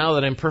brain, but now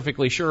that I'm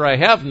perfectly sure I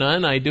have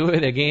none, I do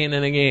it again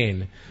and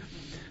again.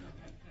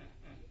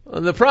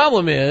 The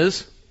problem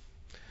is,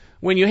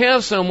 when you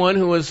have someone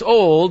who is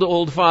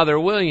old Father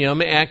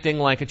William, acting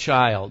like a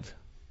child.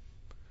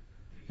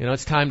 You know,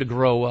 it's time to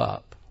grow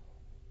up.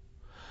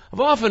 I've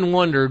often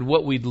wondered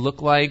what we'd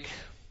look like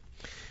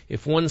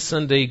if one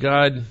Sunday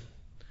God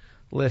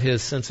let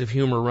his sense of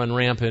humor run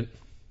rampant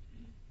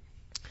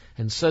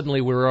and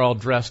suddenly we were all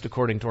dressed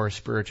according to our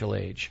spiritual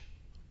age.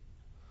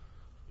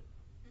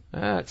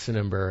 That's an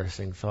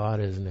embarrassing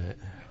thought, isn't it?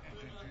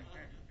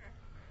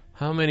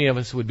 How many of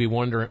us would be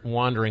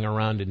wandering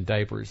around in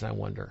diapers, I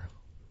wonder?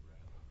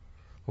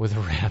 With a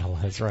rattle,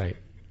 that's right.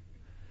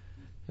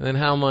 And then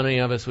how many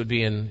of us would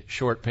be in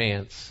short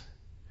pants?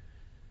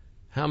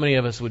 How many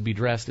of us would be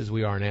dressed as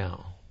we are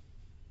now?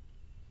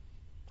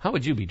 How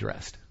would you be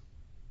dressed?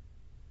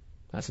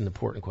 That's an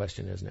important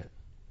question, isn't it?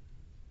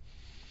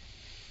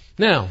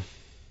 Now,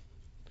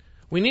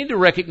 we need to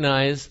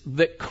recognize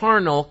that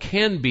carnal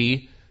can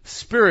be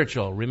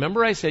spiritual.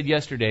 Remember I said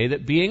yesterday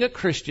that being a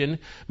Christian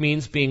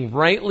means being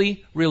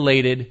rightly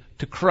related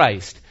to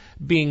Christ.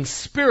 Being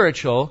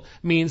spiritual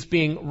means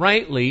being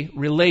rightly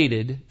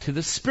related to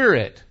the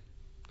Spirit.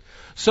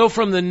 So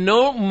from the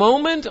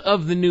moment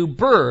of the new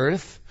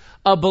birth,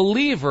 a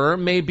believer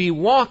may be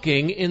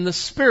walking in the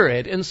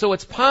Spirit. And so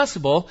it's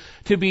possible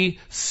to be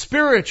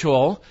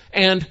spiritual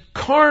and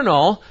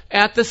carnal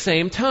at the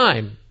same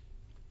time.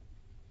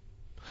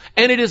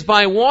 And it is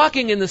by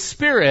walking in the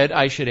Spirit,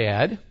 I should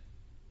add,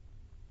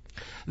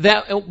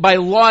 that by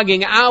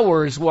logging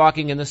hours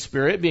walking in the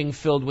Spirit, being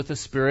filled with the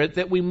Spirit,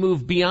 that we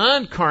move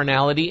beyond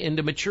carnality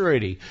into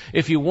maturity.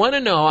 If you want to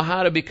know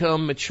how to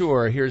become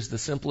mature, here's the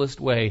simplest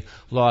way.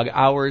 Log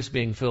hours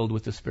being filled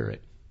with the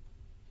Spirit.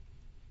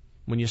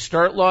 When you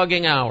start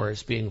logging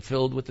hours being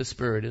filled with the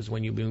Spirit is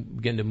when you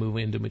begin to move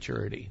into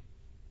maturity.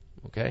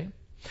 Okay?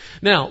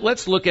 Now,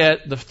 let's look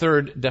at the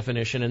third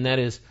definition, and that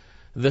is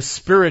the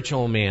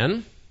spiritual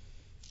man.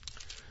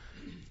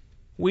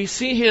 We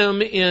see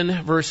him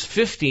in verse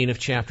 15 of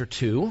chapter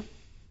 2.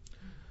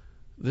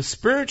 The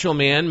spiritual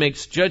man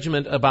makes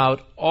judgment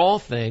about all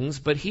things,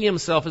 but he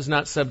himself is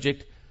not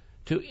subject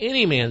to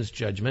any man's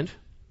judgment.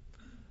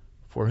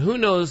 For who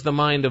knows the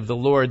mind of the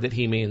Lord that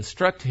he may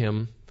instruct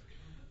him?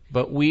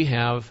 But we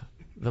have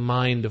the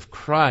mind of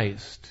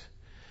Christ.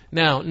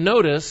 Now,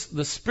 notice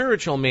the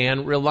spiritual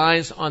man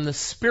relies on the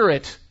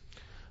Spirit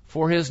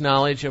for his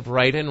knowledge of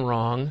right and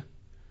wrong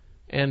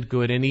and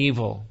good and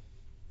evil.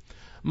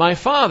 My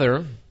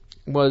father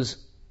was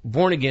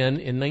born again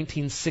in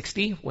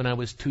 1960 when I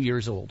was 2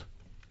 years old.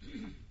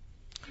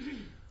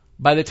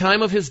 By the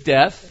time of his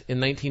death in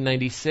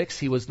 1996,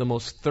 he was the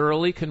most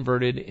thoroughly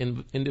converted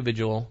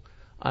individual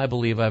I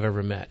believe I've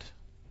ever met.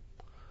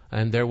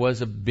 And there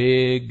was a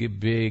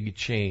big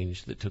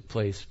change that took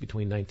place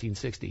between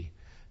 1960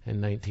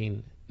 and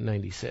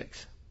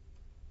 1996.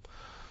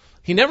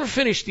 He never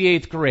finished the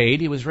 8th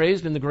grade. He was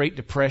raised in the Great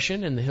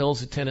Depression in the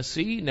hills of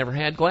Tennessee. He never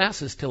had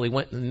glasses till he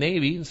went in the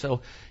Navy, and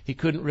so he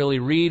couldn't really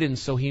read, and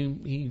so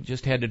he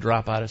just had to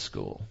drop out of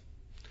school.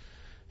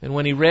 And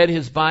when he read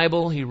his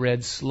Bible, he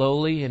read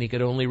slowly, and he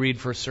could only read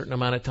for a certain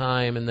amount of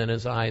time, and then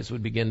his eyes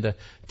would begin to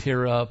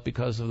tear up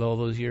because of all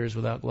those years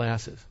without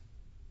glasses.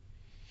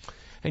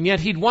 And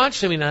yet he'd watch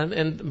seminary,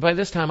 and by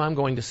this time I'm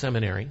going to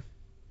seminary,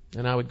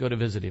 and I would go to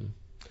visit him.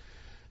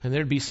 And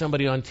there'd be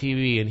somebody on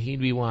TV, and he'd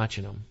be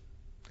watching them.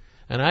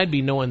 And I'd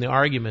be knowing the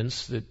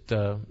arguments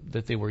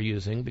that they were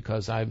using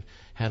because I've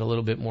had a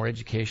little bit more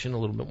education, a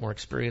little bit more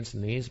experience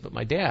in these. But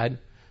my dad,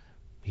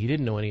 he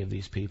didn't know any of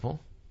these people.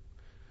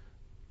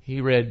 He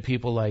read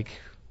people like,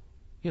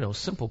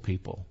 simple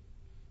people,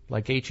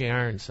 like H.A.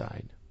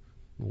 Ironside,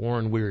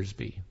 Warren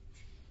Wiersbe.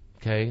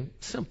 Okay?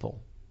 Simple.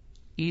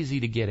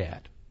 Easy to get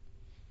at.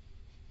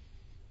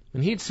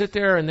 And he'd sit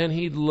there and then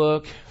he'd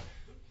look,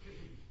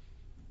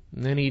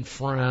 and then he'd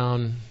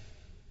frown,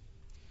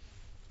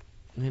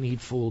 and then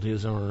he'd fold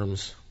his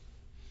arms,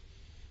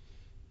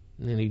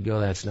 and then he'd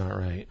go, that's not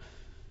right.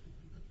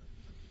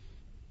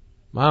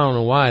 I don't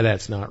know why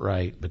that's not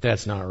right, but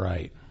that's not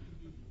right.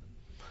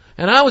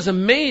 And I was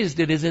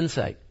amazed at his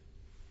insight,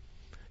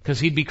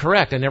 because he'd be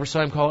correct. I never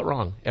saw him call it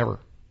wrong, ever.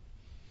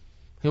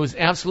 It was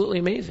absolutely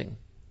amazing.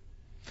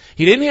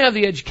 He didn't have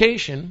the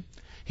education,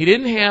 he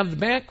didn't have the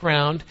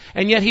background,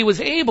 and yet he was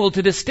able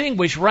to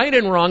distinguish right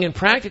and wrong in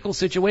practical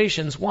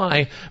situations.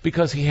 Why?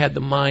 Because he had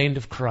the mind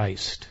of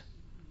Christ.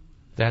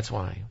 That's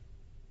why.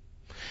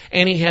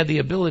 And he had the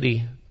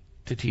ability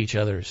to teach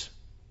others.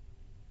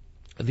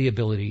 The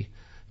ability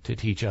to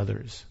teach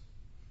others.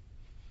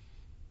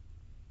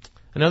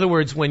 In other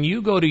words, when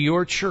you go to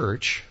your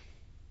church,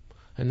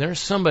 and there's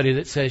somebody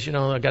that says,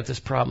 I got this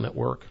problem at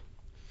work,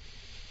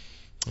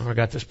 or I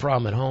got this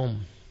problem at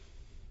home,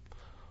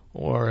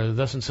 or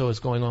thus and so is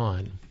going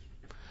on.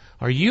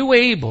 Are you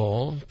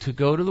able to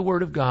go to the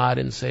Word of God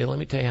and say, let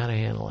me tell you how to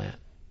handle that?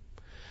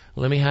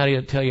 Let me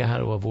tell you how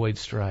to avoid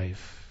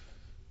strife?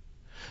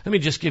 Let me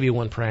just give you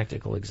one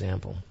practical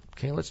example.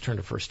 Okay, let's turn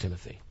to 2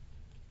 Timothy.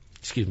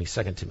 2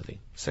 Timothy.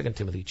 2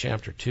 Timothy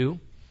chapter 2,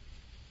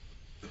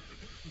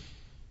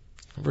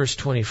 verse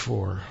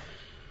 24.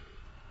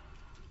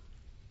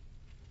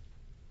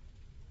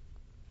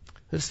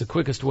 This is the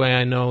quickest way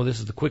I know, this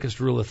is the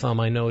quickest rule of thumb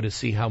I know to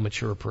see how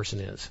mature a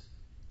person is.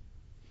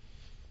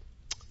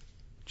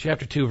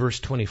 Chapter 2, verse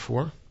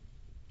 24.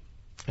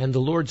 And the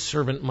Lord's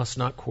servant must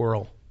not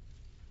quarrel.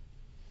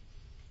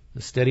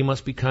 Instead, he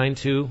must be kind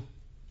to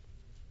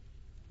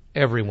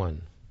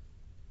everyone,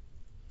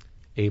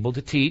 able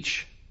to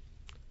teach,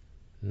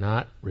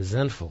 not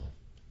resentful.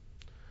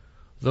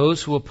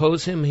 Those who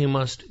oppose him he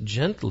must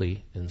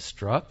gently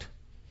instruct,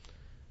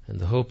 in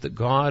the hope that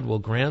God will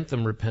grant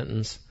them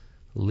repentance,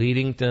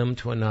 leading them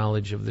to a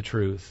knowledge of the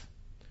truth,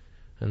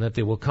 and that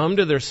they will come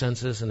to their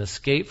senses and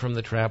escape from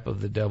the trap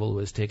of the devil who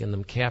has taken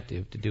them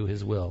captive to do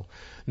his will.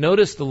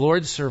 Notice the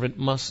Lord's servant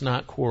must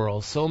not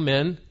quarrel. So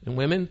men and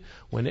women,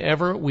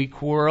 whenever we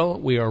quarrel,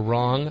 we are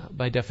wrong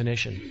by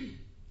definition.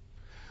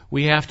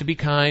 We have to be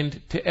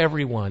kind to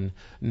everyone,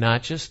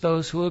 not just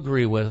those who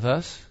agree with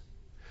us,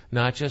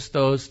 not just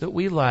those that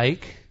we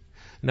like,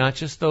 not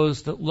just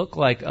those that look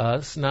like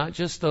us, not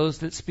just those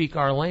that speak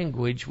our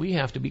language. We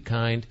have to be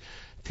kind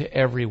to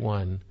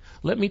everyone.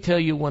 Let me tell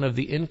you one of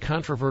the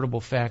incontrovertible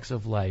facts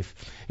of life.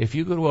 If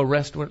you go to a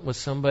restaurant with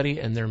somebody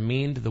and they're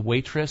mean to the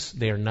waitress,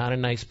 they are not a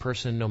nice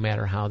person no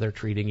matter how they're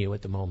treating you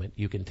at the moment.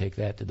 You can take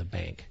that to the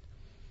bank.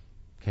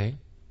 Okay?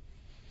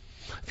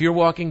 If you're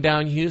walking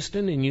down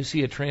Houston and you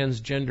see a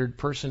transgendered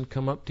person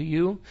come up to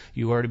you,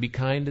 you are to be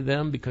kind to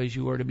them because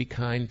you are to be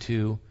kind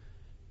to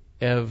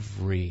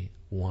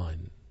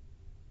everyone.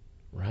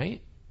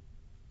 Right?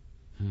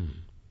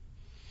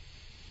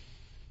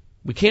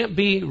 We can't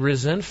be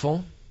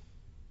resentful.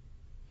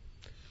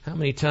 How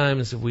many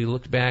times have we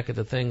looked back at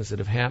the things that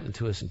have happened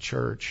to us in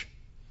church,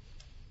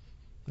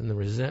 and the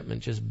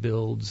resentment just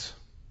builds,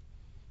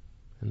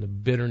 and the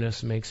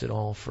bitterness makes it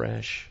all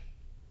fresh?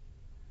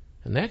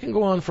 And that can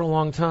go on for a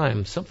long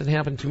time. Something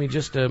happened to me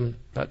just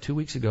about 2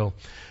 weeks ago.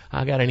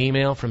 I got an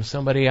email from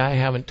somebody I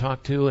haven't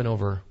talked to in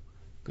over,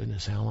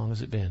 goodness, how long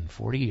has it been?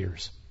 40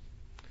 years.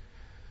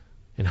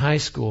 In high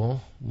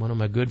school, one of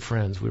my good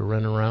friends we were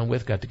running around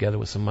with got together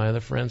with some of my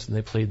other friends, and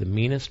they played the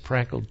meanest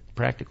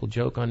practical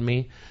joke on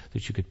me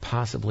that you could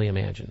possibly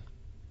imagine.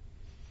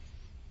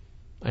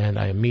 And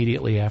I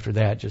immediately after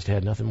that just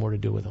had nothing more to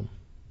do with them.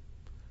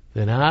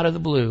 Then out of the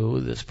blue,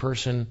 this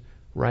person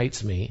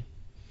writes me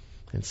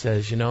and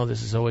says,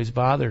 this has always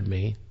bothered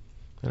me,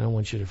 and I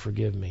want you to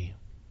forgive me.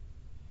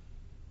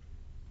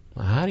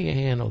 Well, how do you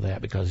handle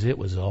that? Because it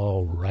was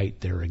all right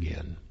there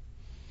again.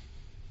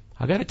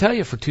 I got to tell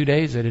you, for 2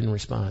 days I didn't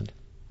respond.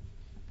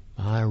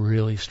 I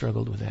really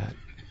struggled with that.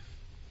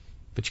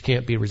 But you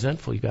can't be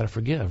resentful. You've got to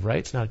forgive, right?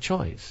 It's not a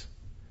choice.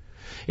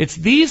 It's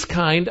these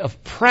kind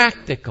of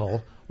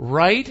practical,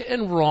 right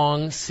and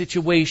wrong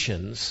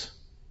situations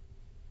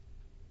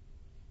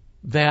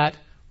that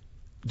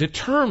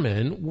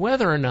determine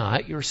whether or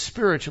not you're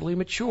spiritually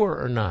mature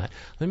or not.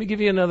 Let me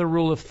give you another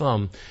rule of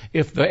thumb.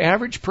 If the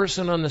average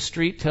person on the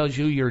street tells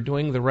you you're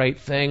doing the right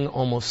thing,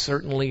 almost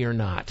certainly you're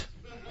not.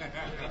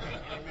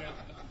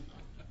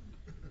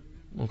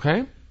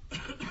 Okay?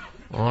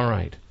 All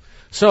right.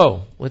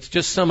 So, let's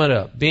just sum it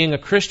up. Being a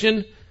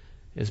Christian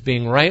is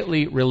being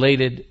rightly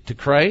related to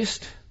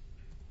Christ.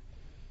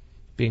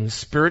 Being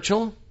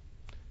spiritual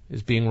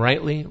is being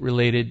rightly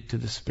related to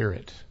the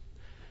Spirit.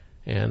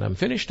 And I'm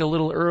finished a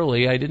little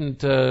early. I didn't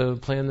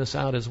plan this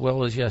out as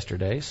well as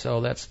yesterday, so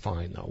that's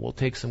fine, though. We'll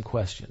take some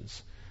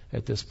questions.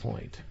 at this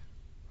point.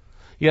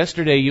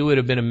 Yesterday, you would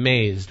have been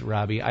amazed,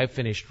 Robbie. I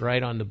finished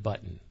right on the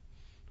button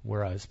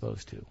where I was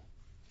supposed to.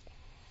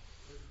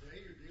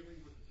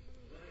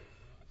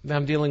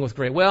 I'm dealing with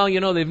grace. Well,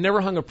 they've never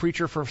hung a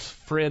preacher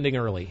for ending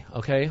early,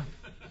 okay?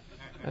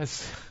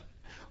 That's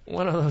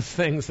one of those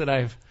things that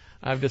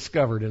I've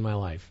discovered in my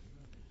life.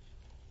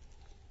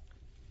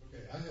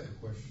 Okay, I have a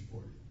question for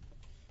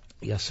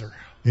you. Yes, sir.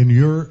 In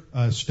your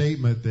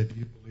statement that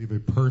you believe a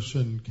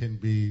person can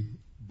be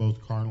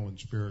both carnal and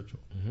spiritual,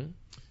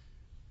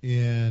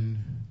 in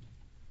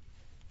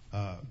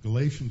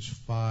Galatians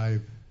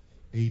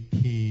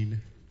 5:18,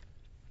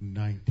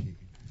 19,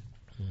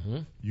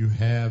 you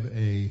have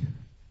a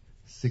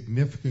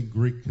significant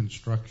Greek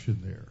construction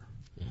there.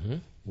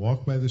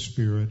 Walk by the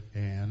Spirit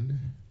and...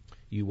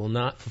 You will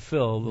not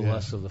fulfill the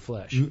lusts of the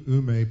flesh.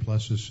 Ume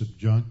plus a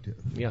subjunctive.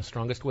 Yeah,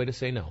 strongest way to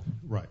say no.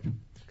 Right.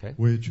 Okay.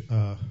 Which,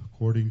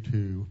 according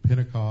to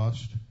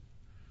Pentecost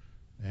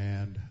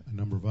and a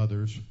number of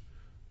others,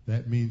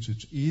 that means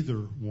it's either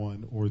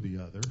one or the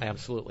other.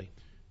 Absolutely.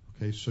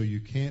 Okay, so you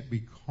can't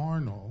be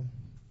carnal.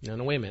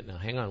 No, wait a minute. Now,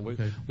 hang on.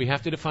 We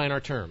have to define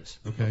our terms.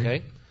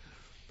 Okay.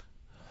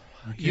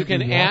 You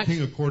can't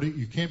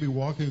be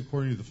walking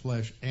according to the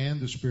flesh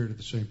and the Spirit at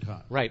the same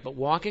time. Right, but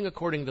walking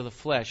according to the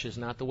flesh is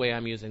not the way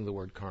I'm using the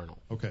word carnal.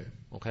 Okay.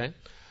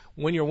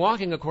 When you're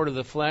walking according to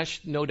the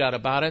flesh, no doubt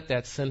about it,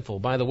 that's sinful.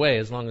 By the way,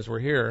 as long as we're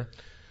here,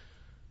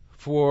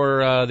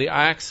 for the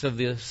acts of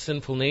the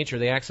sinful nature,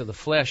 the acts of the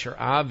flesh are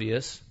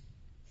obvious.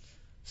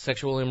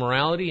 Sexual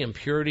immorality,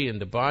 impurity and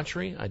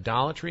debauchery,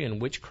 idolatry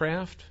and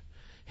witchcraft,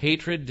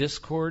 hatred,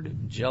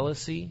 discord,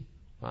 jealousy.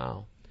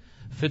 Wow.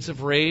 Fits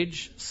of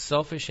rage,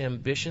 selfish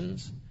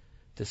ambitions,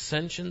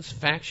 dissensions,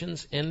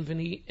 factions,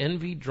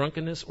 envy,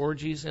 drunkenness,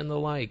 orgies, and the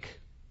like.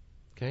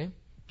 Okay?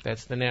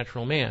 That's the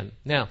natural man.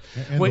 Now,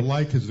 the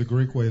like is the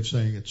Greek way of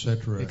saying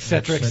etc.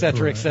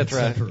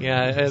 etc.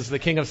 Yeah, as the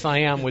king of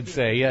Siam would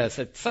say, yes,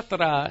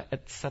 etc.,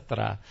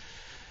 etc.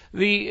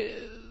 The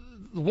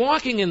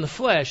walking in the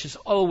flesh is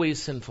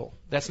always sinful.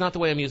 That's not the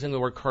way I'm using the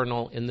word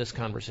carnal in this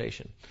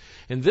conversation.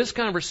 In this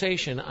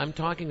conversation, I'm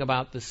talking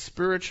about the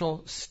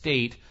spiritual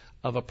state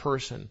of a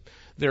person.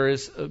 There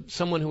is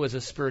someone who is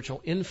a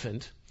spiritual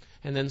infant,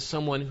 and then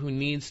someone who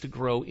needs to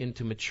grow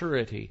into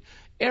maturity.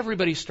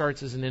 Everybody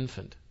starts as an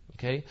infant.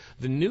 Okay?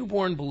 The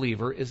newborn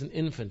believer is an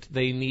infant.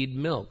 They need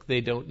milk.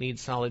 They don't need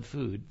solid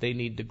food. They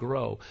need to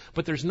grow.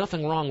 But there's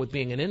nothing wrong with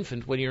being an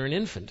infant when you're an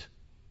infant.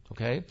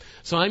 Okay?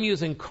 So I'm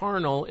using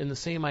carnal in the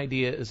same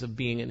idea as of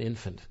being an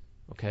infant.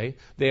 Okay?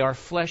 They are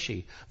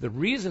fleshy. The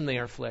reason they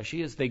are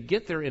fleshy is they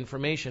get their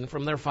information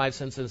from their five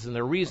senses and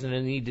their reason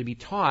and need to be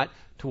taught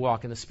to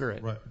walk in the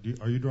Spirit. Right.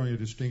 Are you drawing a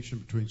distinction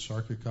between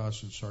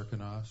sarkikos and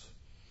sarkanos?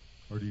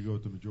 Or do you go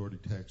with the majority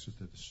text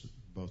that it's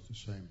both the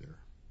same there?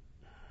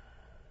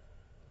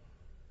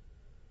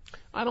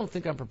 I don't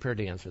think I'm prepared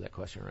to answer that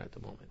question right at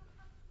the moment.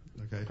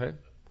 Okay.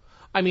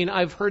 I mean,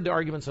 I've heard the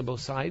arguments on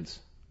both sides.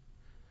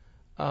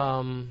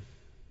 I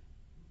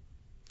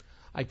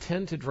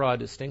tend to draw a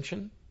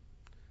distinction,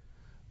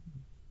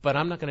 but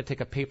I'm not going to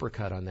take a paper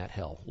cut on that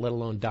hill, let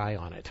alone die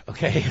on it.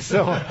 Okay,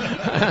 so.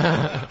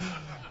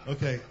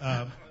 Okay.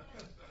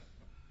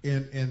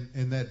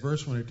 In that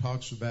verse when it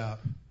talks about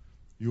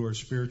you are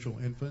spiritual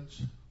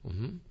infants,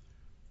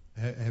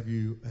 have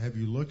you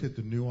looked at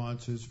the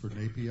nuances for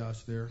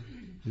napios there?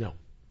 No.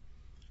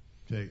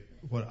 Okay.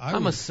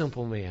 I'm a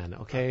simple man.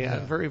 Okay,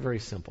 I'm very, very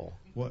simple.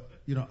 What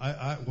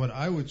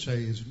I would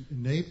say is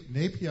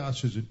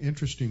napios is an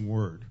interesting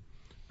word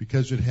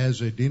because it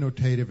has a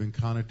denotative and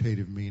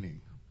connotative meaning.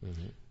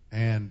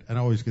 And I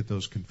always get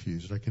those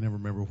confused. I can never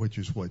remember which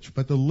is which.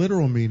 But the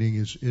literal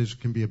meaning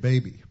can be a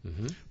baby.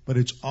 But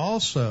it's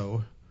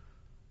also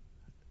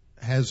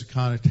has a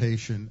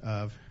connotation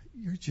of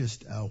you're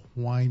just a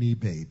whiny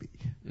baby.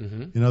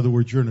 In other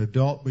words, you're an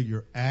adult, but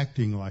you're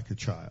acting like a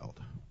child.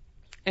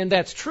 And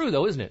that's true,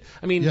 though, isn't it?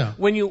 I mean,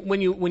 when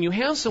you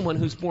have someone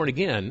who's born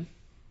again,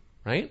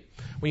 right?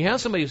 When you have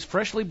somebody who's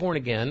freshly born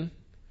again,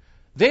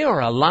 they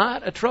are a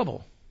lot of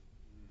trouble.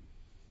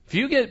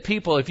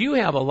 If you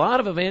have a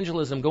lot of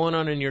evangelism going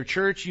on in your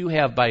church, you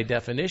have, by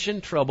definition,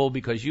 trouble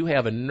because you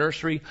have a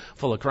nursery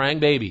full of crying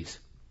babies.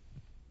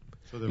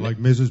 So they're like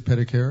Mrs.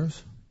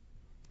 Petticaris?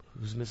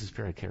 Who's Mrs.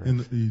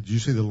 Petticaris? Did you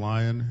see The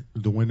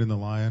Wind and the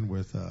Lion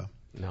with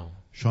No.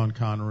 Sean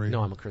Connery?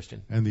 No, I'm a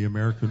Christian. And the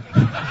American...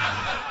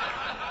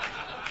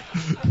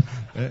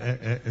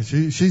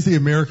 She's the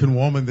American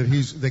woman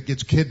that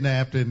gets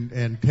kidnapped,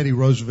 and Teddy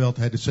Roosevelt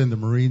had to send the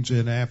Marines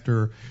in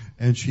after,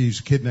 and she's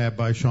kidnapped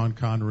by Sean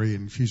Connery,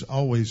 and she's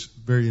always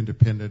very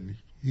independent.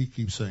 He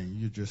keeps saying,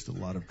 "You're just a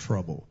lot of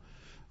trouble,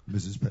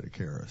 Mrs.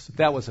 Petticaris."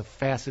 That was a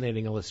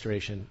fascinating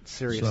illustration.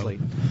 Seriously.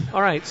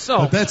 All right, so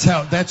but that's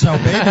how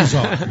babies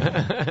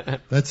are.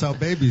 That's how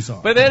babies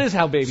are. But that is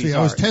how babies are. See,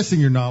 I was testing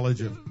your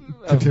knowledge of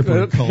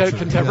contemporary culture.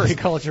 Contemporary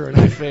culture, and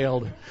I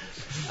failed.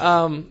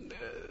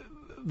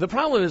 The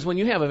problem is when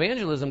you have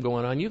evangelism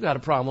going on, you've got a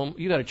problem.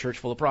 You've got a church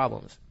full of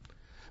problems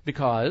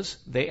because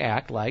they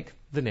act like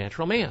the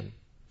natural man,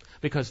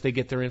 because they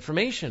get their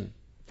information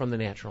from the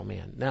natural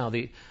man. Now,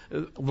 they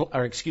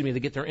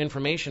get their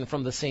information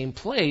from the same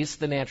place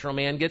the natural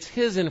man gets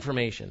his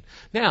information.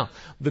 Now,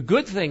 the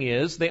good thing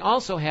is they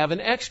also have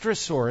an extra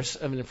source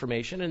of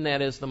information, and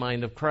that is the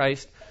mind of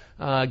Christ,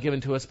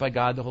 given to us by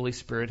God, the Holy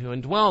Spirit, who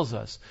indwells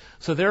us.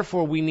 So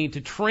therefore, we need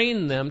to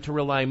train them to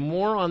rely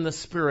more on the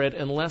Spirit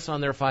and less on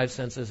their five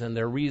senses and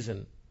their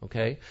reason.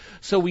 Okay?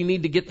 So we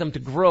need to get them to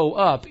grow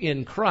up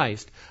in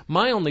Christ.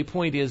 My only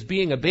point is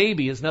being a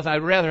baby is nothing.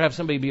 I'd rather have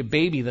somebody be a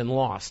baby than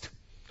lost.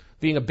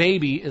 Being a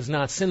baby is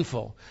not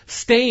sinful.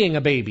 Staying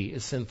a baby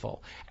is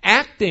sinful.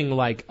 Acting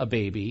like a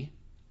baby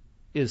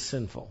is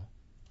sinful.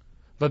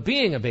 But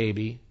being a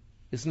baby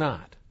is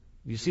not.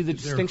 You see the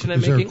distinction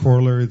I'm making? Is there a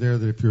corollary there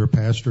that if you're a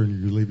pastor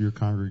and you leave your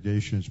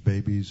congregation as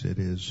babies, it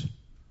is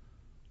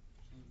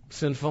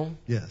sinful?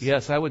 Yes.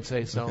 Yes, I would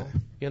say so. Okay.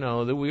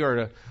 That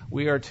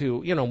we are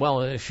to,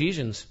 well, in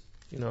Ephesians,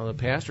 the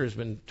pastor has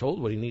been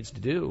told what he needs to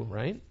do,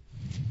 right?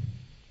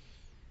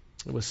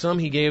 With some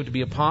he gave to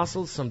be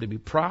apostles, some to be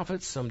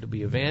prophets, some to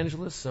be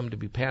evangelists, some to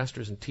be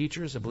pastors and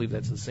teachers. I believe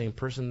that's the same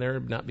person there,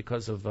 not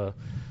because of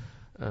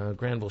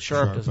Granville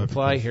Sharp doesn't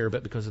apply here,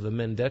 but because of the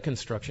Mendek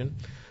instruction.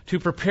 To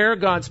prepare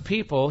God's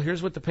people,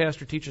 here's what the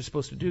pastor teacher is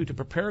supposed to do, to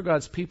prepare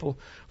God's people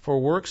for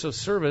works of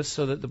service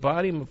so that the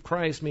body of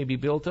Christ may be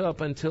built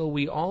up until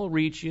we all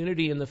reach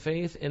unity in the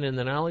faith and in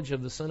the knowledge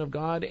of the Son of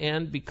God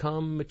and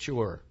become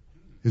mature.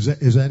 Is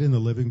that in the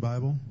Living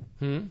Bible?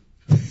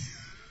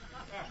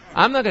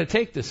 I'm not going to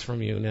take this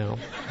from you now.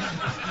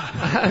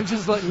 I'm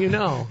just letting you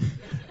know.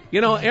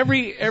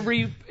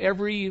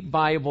 Every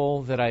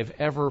Bible that I've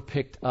ever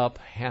picked up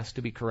has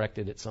to be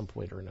corrected at some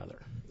point or another.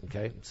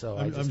 Okay, so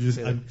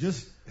I'm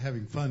just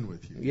having fun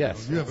with you.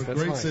 Yes, you have a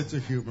great fine. sense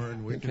of humor,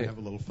 and we can have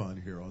a little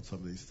fun here on some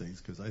of these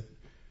things because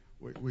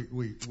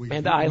we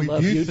and I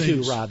love you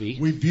things, too, Robbie.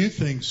 We view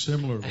things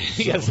similarly.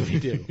 So. Yes, we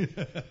do.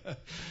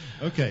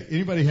 Okay,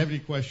 anybody have any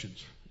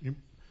questions?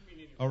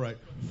 All right,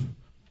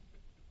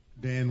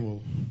 Dan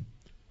will.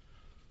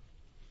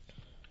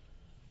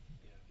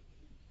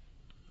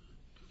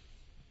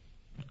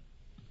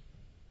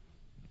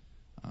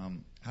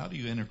 How do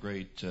you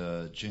integrate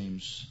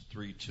James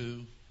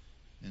 3:2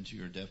 into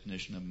your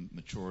definition of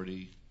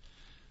maturity?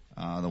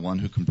 The one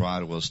who can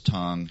bridle his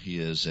tongue, he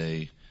is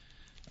a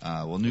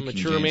New King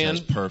James man. has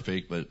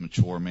perfect, but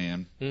mature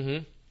man.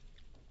 Mm-hmm.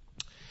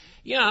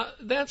 Yeah,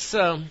 that's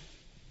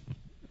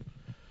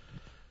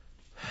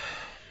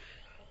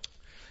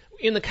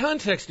in the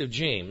context of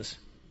James.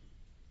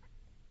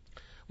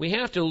 We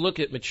have to look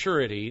at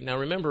maturity. Now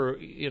remember,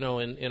 in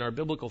our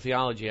biblical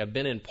theology, I've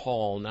been in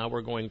Paul. Now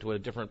we're going to a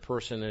different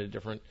person at a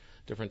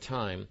different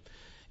time.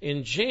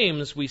 In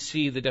James, we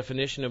see the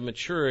definition of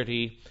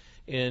maturity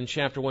in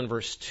chapter 1,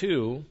 verse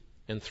 2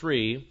 and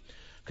 3.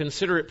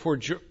 Consider it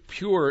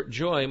pure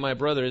joy, my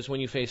brothers, when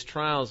you face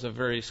trials of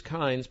various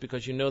kinds,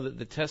 because you know that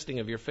the testing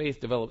of your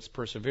faith develops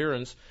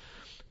perseverance.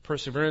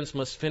 Perseverance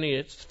must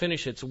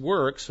finish its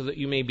work so that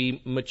you may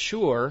be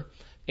mature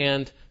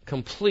and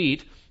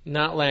complete,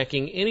 not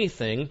lacking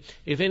anything.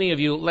 If any of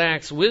you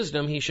lacks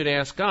wisdom, he should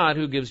ask God,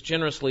 who gives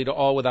generously to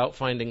all without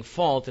finding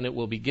fault, and it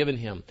will be given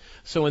him.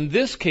 So in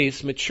this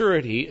case,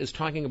 maturity is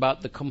talking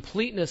about the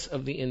completeness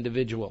of the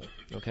individual.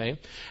 Okay?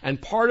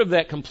 And part of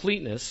that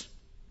completeness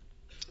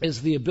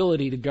is the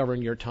ability to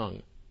govern your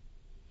tongue.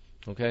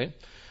 Okay?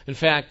 In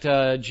fact,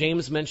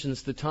 James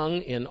mentions the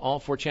tongue in all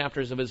 4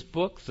 chapters of his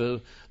book.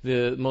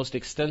 The most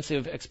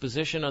extensive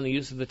exposition on the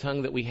use of the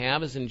tongue that we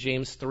have is in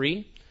James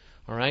 3.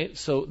 All right,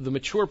 so the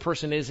mature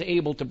person is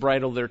able to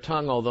bridle their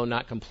tongue, although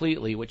not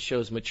completely, which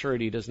shows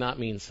maturity does not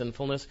mean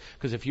sinfulness,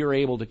 because if you're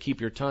able to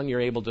keep your tongue,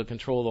 you're able to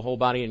control the whole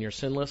body and you're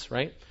sinless,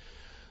 right?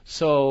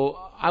 So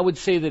I would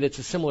say that it's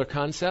a similar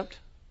concept.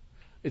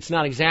 It's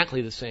not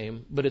exactly the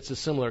same, but it's a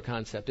similar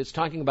concept. It's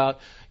talking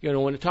about,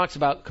 when it talks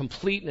about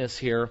completeness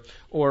here,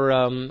 or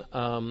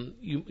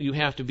you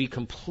have to be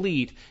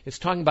complete, it's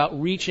talking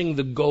about reaching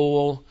the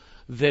goal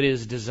that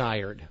is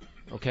desired,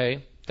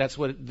 okay? That's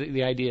what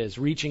the idea is,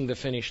 reaching the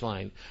finish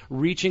line,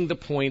 reaching the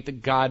point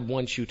that God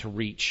wants you to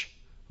reach.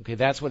 Okay,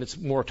 that's what it's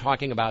more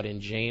talking about in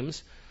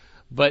James.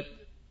 But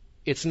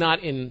it's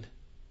not in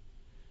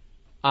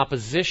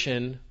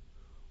opposition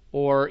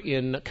or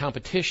in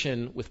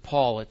competition with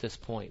Paul at this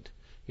point.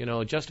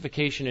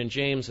 Justification in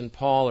James and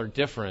Paul are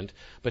different,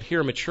 but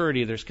here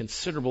maturity, there's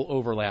considerable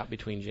overlap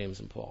between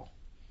James and Paul.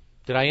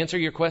 Did I answer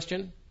your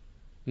question?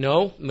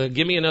 No?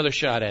 Give me another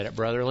shot at it,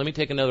 brother. Let me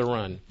take another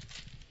run.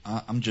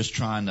 I'm just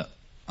trying to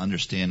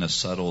understand a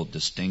subtle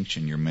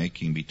distinction you're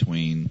making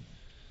between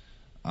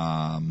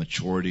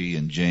maturity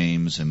in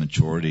James and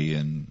maturity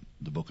in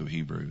the book of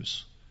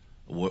Hebrews.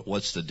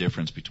 What's the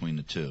difference between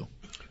the two?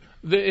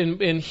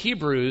 In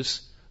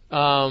Hebrews,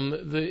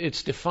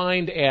 it's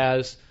defined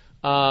as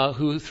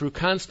who through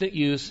constant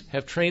use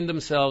have trained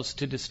themselves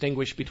to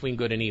distinguish between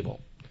good and evil.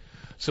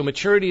 So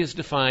maturity is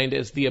defined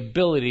as the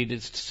ability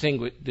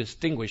to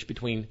distinguish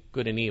between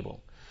good and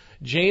evil.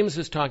 James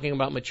is talking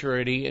about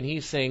maturity, and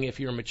he's saying if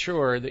you're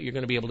mature, that you're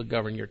going to be able to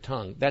govern your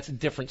tongue. That's a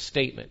different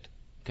statement,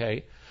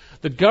 okay?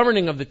 The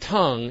governing of the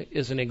tongue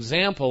is an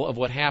example of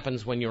what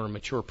happens when you're a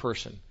mature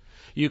person.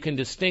 You can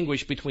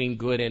distinguish between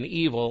good and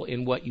evil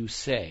in what you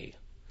say.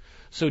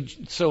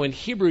 So in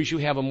Hebrews, you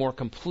have a more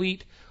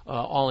complete,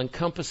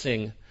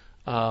 all-encompassing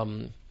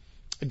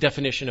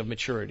definition of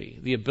maturity,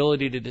 the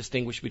ability to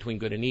distinguish between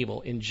good and evil.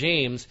 In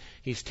James,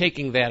 he's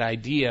taking that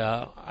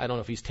idea. I don't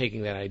know if he's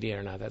taking that idea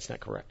or not. That's not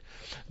correct.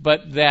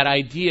 But that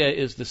idea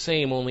is the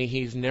same, only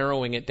he's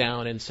narrowing it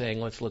down and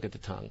saying, let's look at the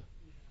tongue.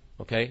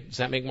 Okay? Does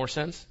that make more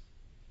sense?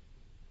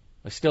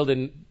 I still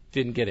didn't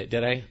get it,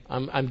 did I?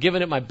 I'm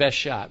giving it my best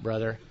shot,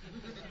 brother.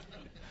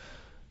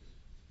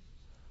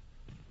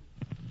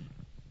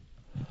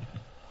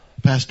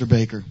 Pastor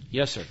Baker.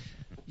 Yes, sir.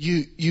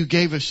 You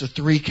gave us the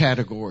three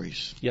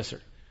categories. Yes, sir.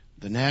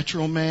 The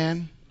natural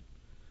man,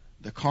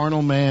 the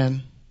carnal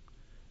man,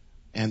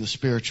 and the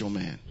spiritual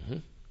man. Mm-hmm.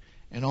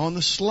 And on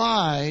the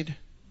slide,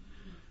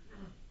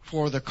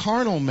 for the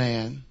carnal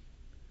man,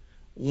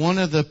 one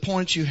of the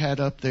points you had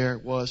up there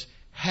was,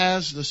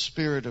 has the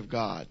Spirit of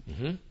God.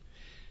 Mm-hmm.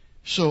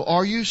 So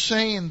are you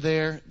saying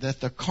there that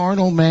the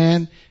carnal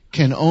man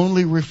can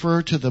only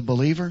refer to the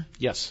believer?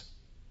 Yes.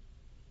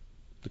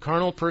 The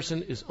carnal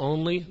person is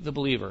only the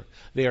believer.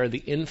 They are the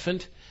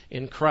infant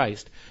in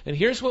Christ. And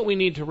here's what we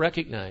need to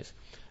recognize.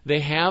 They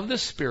have the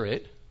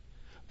Spirit,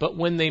 but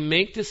when they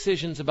make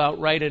decisions about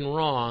right and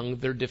wrong,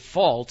 their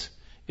default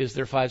is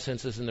their five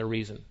senses and their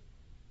reason.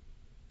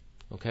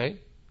 Okay?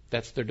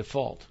 That's their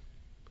default.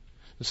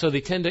 And so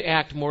they tend to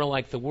act more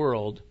like the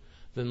world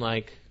than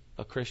like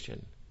a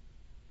Christian.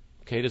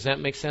 Okay, does that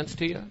make sense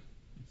to you?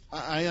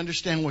 I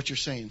understand what you're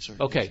saying, sir.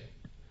 Okay.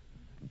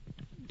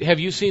 Have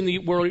you seen the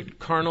word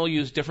carnal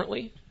used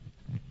differently?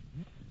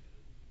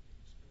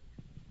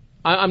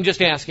 I'm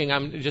just asking.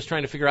 I'm just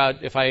trying to figure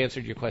out if I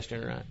answered your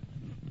question or not.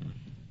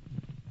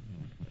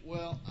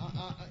 Well,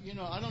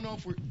 I don't know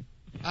if we're.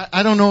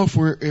 I don't know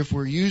if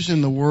we're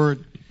using the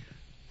word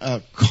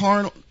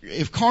carnal.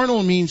 If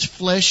carnal means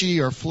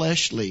fleshy or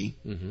fleshly,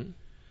 Mm-hmm.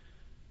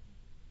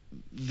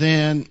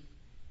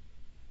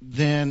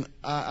 then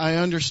I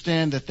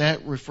understand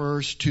that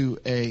refers to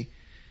a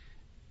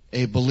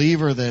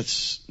believer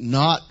that's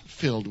not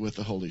filled with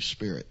the Holy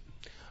Spirit.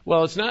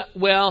 Well, it's not.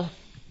 Well,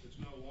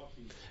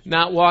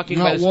 not walking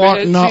by the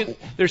Spirit. See,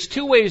 there's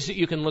two ways that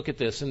you can look at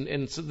this,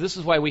 and so this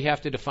is why we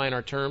have to define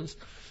our terms.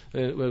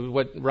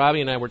 What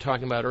Robbie and I were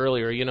talking about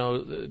earlier,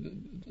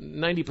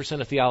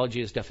 90% of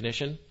theology is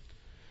definition.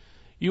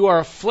 You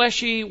are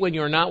fleshy when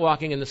you're not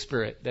walking in the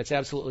Spirit. That's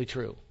absolutely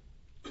true.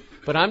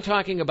 But I'm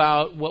talking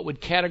about what would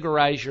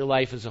categorize your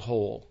life as a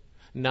whole,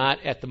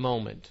 not at the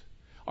moment.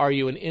 Are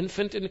you an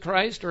infant in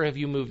Christ, or have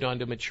you moved on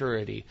to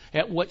maturity?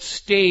 At what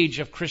stage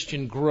of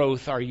Christian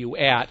growth are you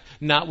at,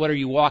 not what are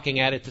you walking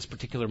at this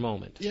particular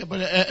moment? Yeah,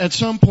 but at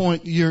some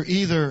point you're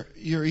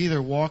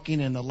either walking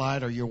in the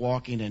light or you're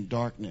walking in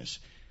darkness,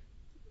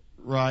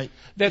 right?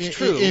 That's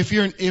true.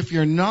 If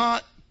you're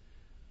not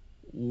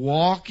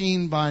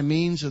walking by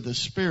means of the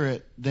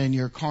Spirit, then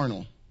you're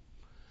carnal.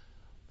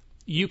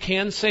 You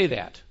can say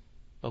that,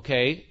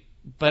 okay?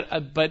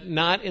 But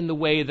not in the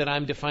way that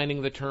I'm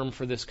defining the term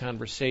for this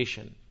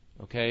conversation,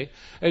 okay?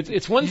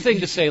 It's one thing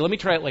to say, let me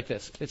try it like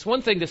this. It's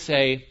one thing to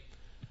say,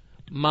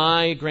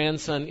 my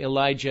grandson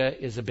Elijah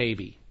is a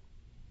baby.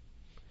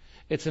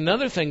 It's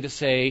another thing to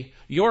say,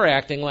 you're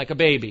acting like a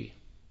baby.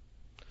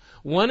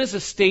 One is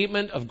a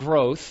statement of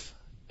growth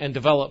and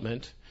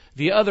development.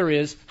 The other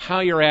is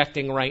how you're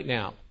acting right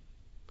now.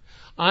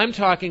 I'm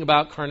talking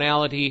about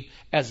carnality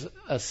as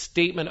a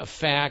statement of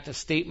fact, a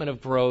statement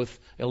of growth.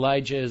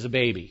 Elijah is a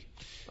baby.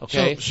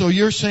 Okay? So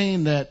you're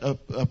saying that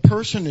a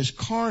person is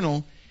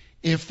carnal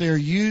if they're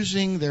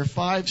using their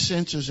five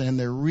senses and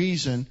their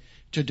reason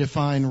to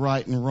define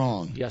right and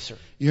wrong. Yes, sir.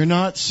 You're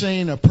not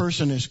saying a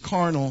person is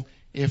carnal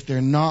if they're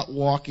not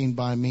walking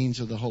by means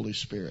of the Holy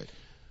Spirit.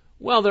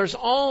 Well, there's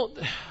all...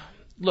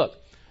 Look.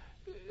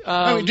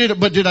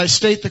 Did I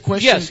state the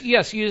question?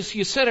 Yes,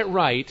 you said it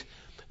right.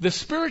 The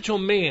spiritual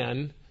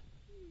man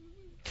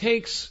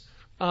takes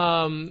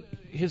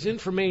his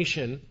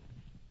information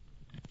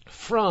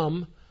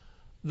from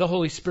the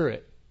Holy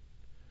Spirit,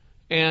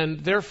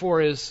 and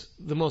therefore is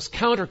the most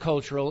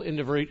countercultural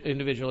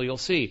individual you'll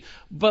see.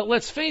 But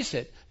let's face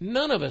it,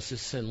 none of us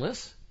is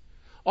sinless.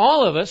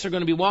 All of us are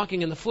going to be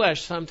walking in the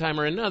flesh sometime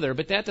or another,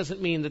 but that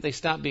doesn't mean that they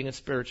stop being a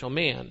spiritual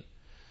man.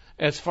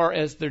 As far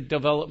as their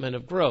development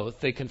of growth,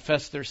 they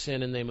confess their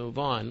sin and they move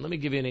on. Let me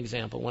give you an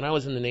example. When I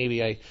was in the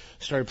Navy, I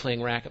started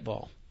playing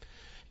racquetball,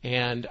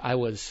 and I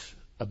was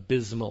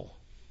abysmal.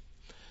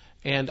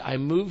 And I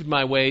moved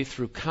my way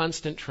through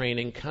constant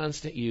training,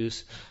 constant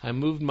use. I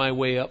moved my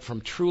way up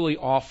from truly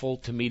awful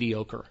to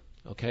mediocre.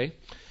 Okay?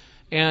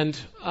 And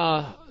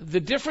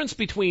the difference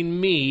between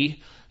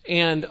me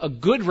and a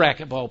good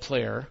racquetball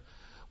player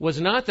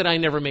was not that I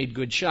never made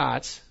good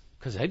shots,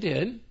 because I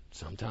did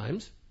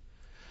sometimes.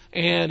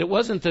 And it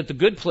wasn't that the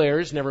good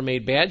players never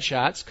made bad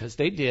shots, because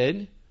they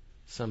did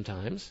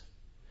sometimes.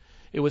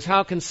 It was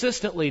how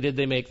consistently did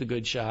they make the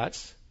good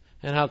shots,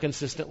 and how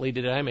consistently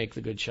did I make the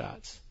good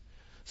shots.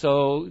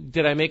 So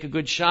did I make a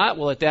good shot?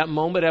 Well, at that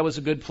moment, I was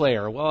a good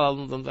player.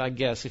 Well, I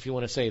guess if you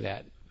want to say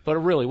that. But it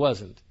really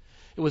wasn't.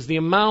 It was the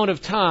amount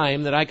of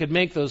time that I could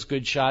make those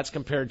good shots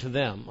compared to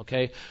them,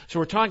 okay? So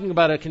we're talking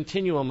about a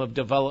continuum of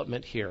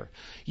development here.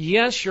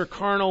 Yes, you're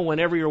carnal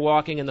whenever you're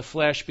walking in the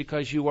flesh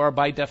because you are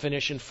by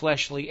definition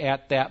fleshly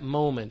at that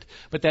moment,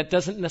 but that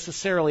doesn't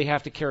necessarily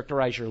have to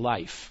characterize your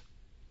life,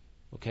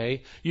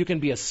 okay? You can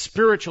be a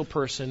spiritual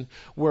person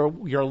where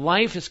your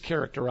life is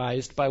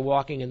characterized by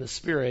walking in the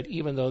Spirit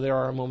even though there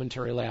are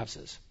momentary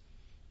lapses,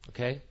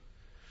 okay?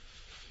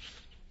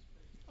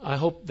 I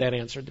hope that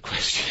answered the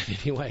question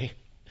anyway.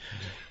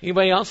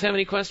 Anybody else have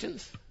any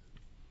questions?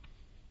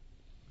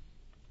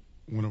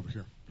 One over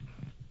here.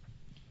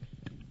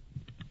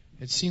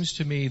 It seems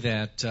to me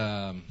that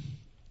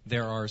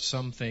there are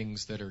some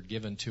things that are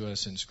given to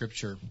us in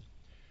Scripture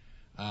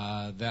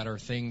that are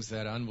things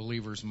that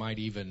unbelievers might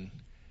even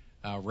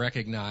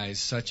recognize,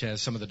 such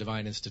as some of the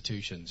divine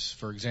institutions.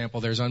 For example,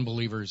 there's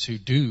unbelievers who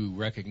do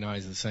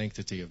recognize the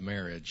sanctity of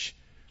marriage,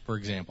 for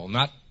example,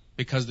 not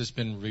because it's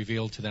been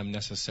revealed to them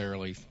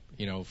necessarily,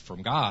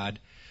 from God,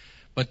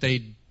 but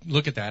they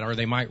look at that, or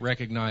they might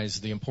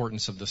recognize the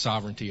importance of the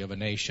sovereignty of a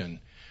nation,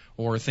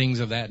 or things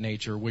of that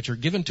nature, which are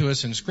given to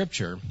us in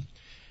Scripture,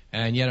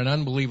 and yet an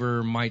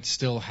unbeliever might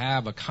still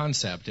have a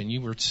concept. And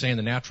you were saying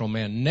the natural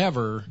man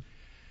never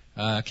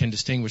can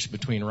distinguish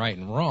between right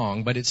and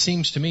wrong, but it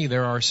seems to me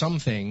there are some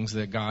things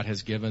that God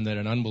has given that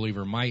an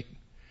unbeliever might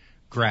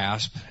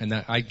grasp, and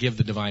that I give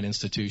the divine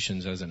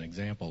institutions as an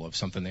example of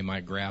something they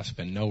might grasp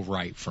and know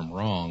right from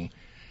wrong,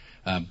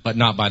 but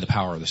not by the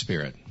power of the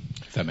Spirit,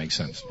 if that makes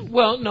sense.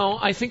 Well, no,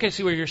 I think I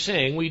see what you're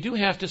saying. We do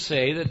have to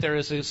say that there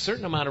is a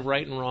certain amount of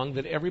right and wrong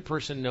that every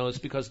person knows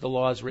because the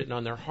law is written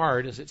on their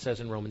heart, as it says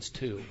in Romans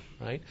 2,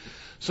 right?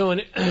 So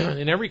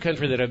in every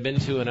country that I've been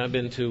to, and I've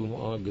been to,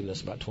 oh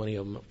goodness, about 20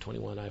 of them,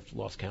 21, I've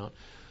lost count,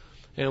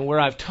 and where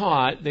I've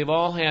taught, they've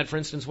all had, for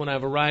instance, when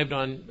I've arrived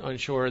on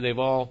shore, they've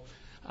all,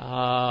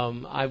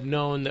 I've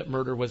known that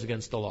murder was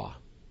against the law.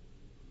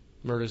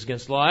 Murder is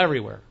against the law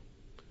everywhere.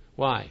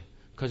 Why?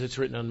 Because it's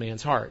written on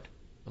man's heart.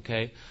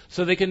 Okay?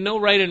 So they can know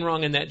right and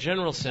wrong in that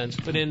general sense,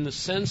 but in the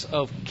sense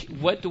of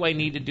what do I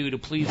need to do to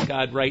please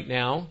God right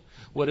now?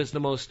 What is the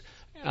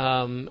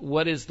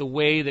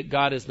way that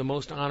God is the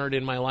most honored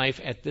in my life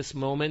at this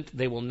moment?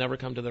 They will never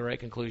come to the right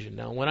conclusion.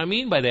 Now, what I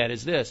mean by that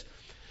is this.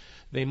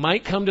 They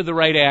might come to the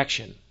right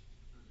action,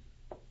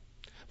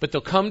 but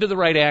they'll come to the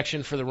right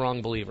action for the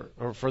wrong believer,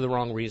 or for the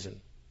wrong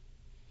reason.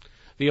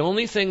 The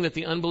only thing that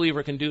the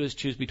unbeliever can do is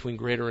choose between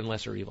greater and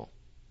lesser evil.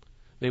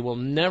 They will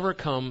never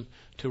come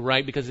to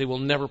right because they will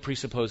never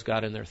presuppose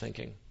God in their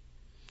thinking.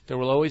 There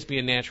will always be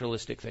a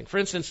naturalistic thing. For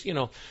instance,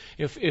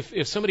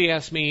 if somebody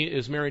asked me,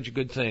 is marriage a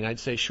good thing? I'd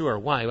say, sure.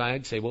 Why?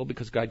 I'd say, well,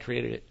 because God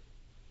created it.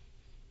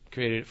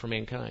 Created it for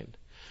mankind.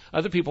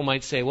 Other people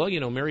might say, well,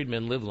 married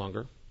men live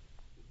longer.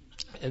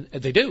 And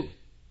they do.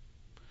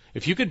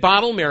 If you could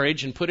bottle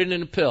marriage and put it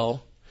in a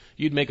pill,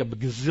 you'd make $1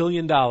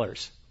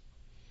 gazillion.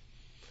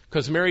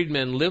 Because married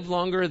men live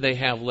longer, they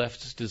have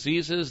less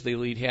diseases, they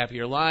lead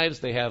happier lives,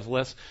 they have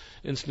less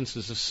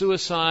instances of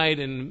suicide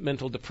and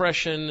mental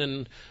depression,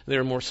 and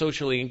they're more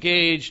socially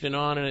engaged,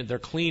 and they're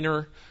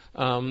cleaner.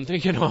 On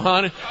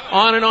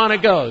and on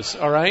it goes,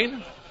 all right?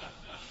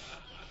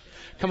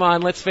 Come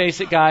on, let's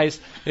face it, guys.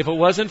 If it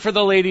wasn't for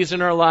the ladies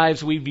in our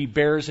lives, we'd be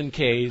bears in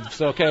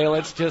caves. Okay,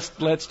 let's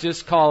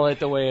just call it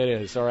the way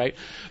it is. All right.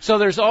 So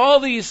there's all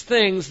these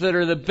things that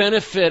are the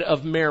benefit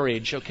of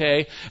marriage.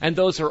 Okay, and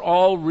those are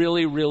all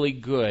really, really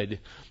good.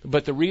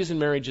 But the reason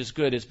marriage is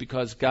good is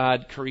because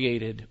God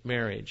created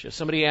marriage. If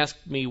somebody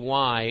asked me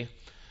why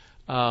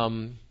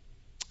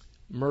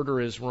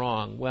murder is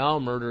wrong. Well,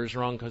 murder is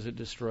wrong because it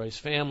destroys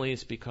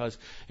families, because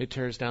it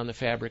tears down the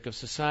fabric of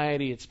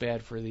society, it's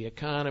bad for the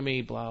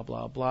economy, blah,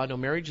 blah, blah. No,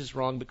 marriage is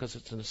wrong because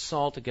it's an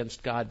assault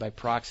against God by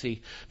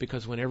proxy,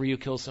 because whenever you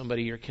kill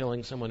somebody, you're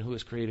killing someone who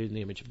is created in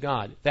the image of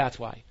God. That's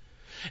why.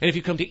 And if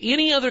you come to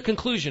any other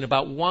conclusion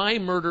about why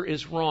murder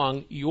is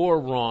wrong, you're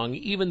wrong,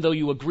 even though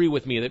you agree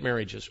with me that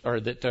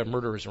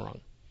murder is wrong.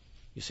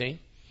 You see?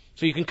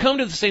 So you can come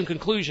to the same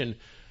conclusion,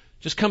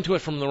 just come to it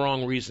from the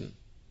wrong reason.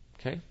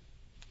 Okay?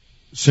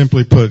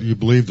 Simply put, you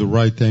believe the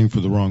right thing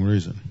for the wrong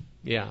reason.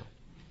 Yeah.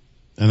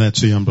 And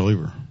that's the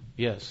unbeliever.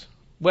 Yes.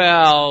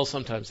 Well,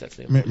 sometimes that's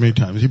the unbeliever. Many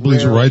times. He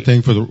believes the right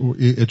thing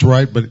it's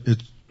right, but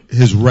it's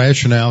his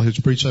rationale, his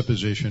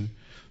presupposition.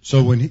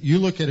 So when you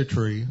look at a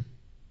tree,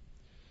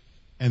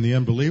 and the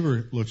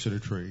unbeliever looks at a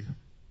tree,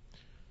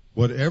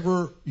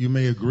 whatever you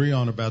may agree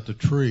on about the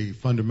tree,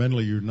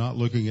 fundamentally you're not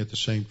looking at the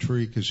same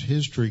tree, because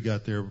his tree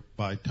got there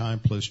by time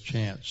plus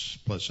chance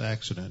plus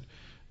accident.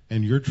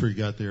 And your tree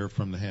got there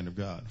from the hand of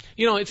God.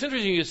 It's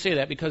interesting you say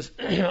that, because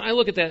I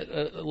look at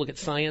that, look at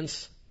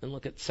science and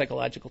look at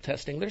psychological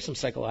testing. There's some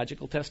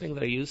psychological testing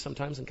that I use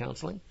sometimes in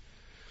counseling.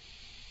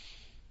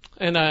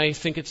 And I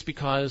think it's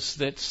because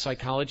that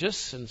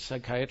psychologists and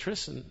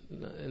psychiatrists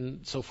and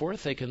so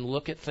forth, they can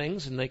look at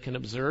things and they can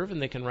observe and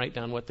they can write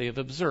down what they have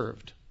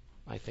observed.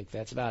 I think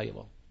that's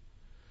valuable.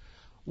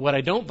 What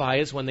I don't buy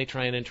is when they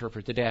try and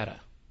interpret the data.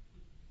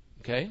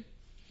 Okay?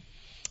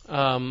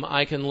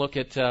 I can look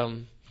at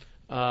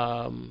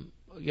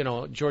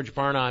George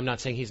Barna, I'm not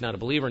saying he's not a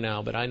believer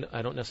now, but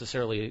I don't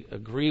necessarily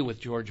agree with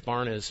George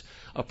Barna's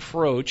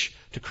approach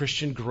to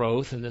Christian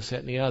growth and this, that,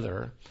 and the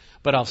other.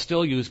 But I'll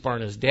still use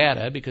Barna's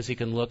data because he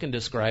can look and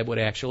describe what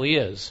actually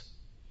is.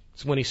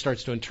 It's when he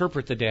starts to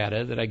interpret the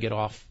data that I get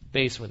off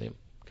base with him.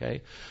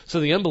 Okay? So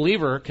the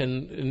unbeliever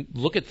can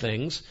look at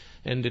things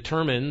and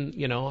determine,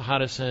 how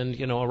to send,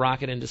 a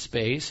rocket into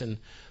space and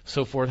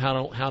so forth,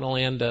 how to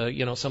land,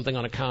 something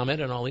on a comet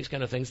and all these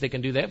kind of things. They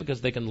can do that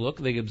because they can look,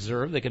 they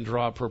observe, they can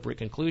draw appropriate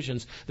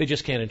conclusions. They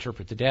just can't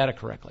interpret the data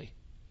correctly.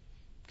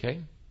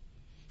 Okay?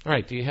 All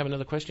right. Do you have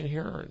another question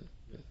here? Or?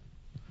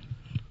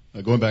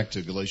 Going back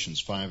to Galatians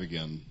 5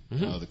 again,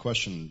 the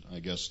question, I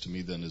guess, to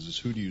me then is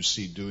who do you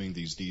see doing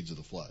these deeds of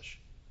the flesh?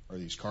 Are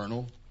these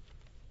carnal?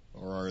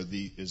 Or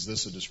is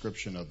this a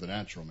description of the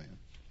natural man?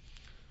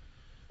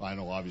 I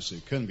know obviously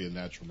it couldn't be a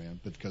natural man,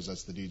 but because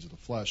that's the deeds of the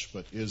flesh,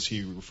 but is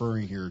he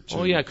referring here to...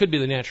 Oh, yeah, it could be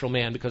the natural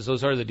man because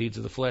those are the deeds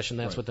of the flesh, and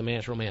that's right. what the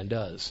natural man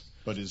does.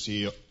 But is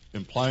he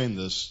implying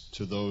this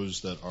to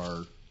those that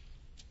are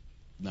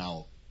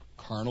now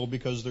carnal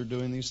because they're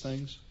doing these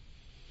things?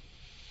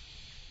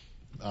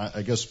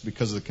 I guess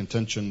because of the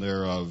contention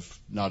there of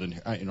not...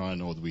 I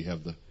know that we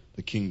have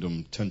the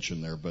kingdom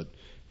tension there, but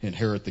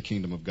inherit the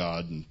kingdom of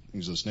God and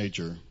things of this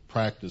nature,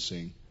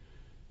 practicing,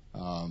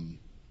 But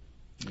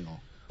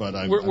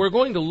we're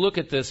going to look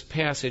at this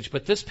passage,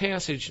 but this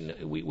passage,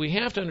 we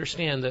have to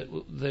understand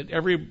that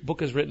every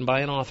book is written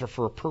by an author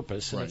for a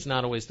purpose, and right. It's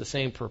not always the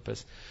same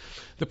purpose.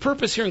 The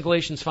purpose here in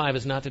Galatians 5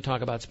 is not to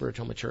talk about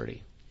spiritual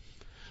maturity.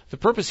 The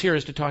purpose here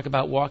is to talk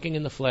about walking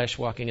in the flesh,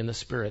 walking in the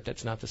spirit.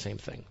 That's not the same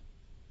thing.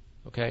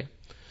 Okay?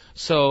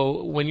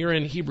 So when you're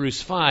in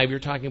Hebrews 5, you're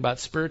talking about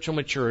spiritual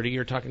maturity.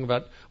 You're talking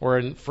about, or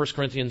in 1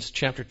 Corinthians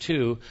chapter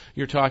 2,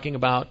 you're talking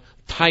about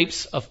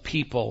types of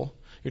people.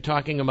 You're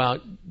talking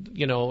about,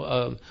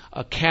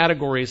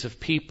 categories of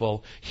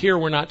people. Here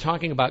we're not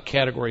talking about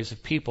categories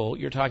of people.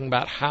 You're talking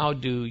about how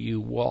do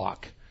you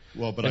walk.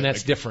 Well, but and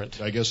that's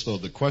different. I guess, though,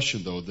 the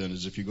question, though, then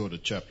is if you go to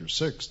chapter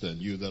 6, then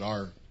you that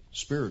are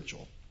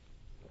spiritual.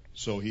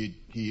 So he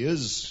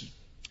is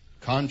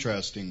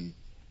contrasting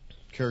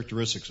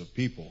characteristics of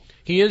people.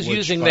 He is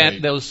using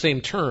those same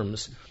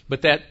terms,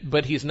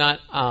 but he's not.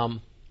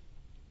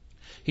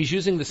 He's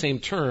using the same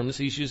terms,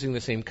 he's using the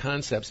same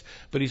concepts,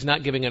 but he's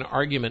not giving an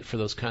argument for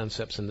those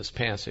concepts in this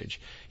passage.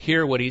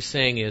 Here what he's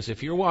saying is,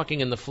 if you're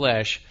walking in the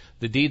flesh,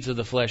 the deeds of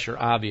the flesh are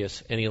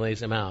obvious, and he lays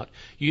them out.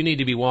 You need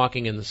to be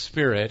walking in the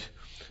Spirit.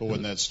 But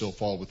wouldn't that still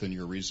fall within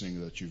your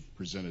reasoning that you've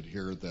presented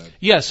here?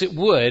 Yes, it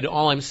would.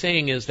 All I'm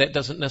saying is that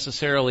doesn't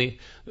necessarily,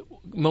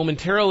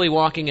 momentarily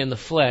walking in the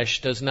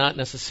flesh does not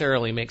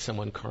necessarily make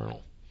someone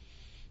carnal.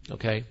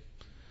 Okay?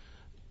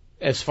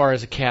 As far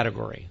as a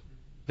category.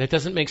 That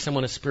doesn't make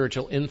someone a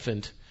spiritual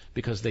infant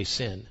because they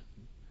sin.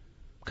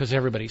 Because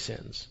everybody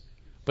sins.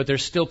 But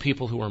there's still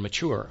people who are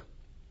mature.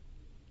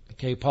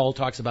 Okay, Paul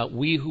talks about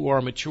we who are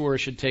mature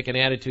should take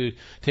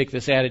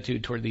this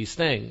attitude toward these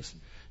things.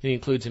 He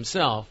includes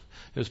himself.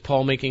 Is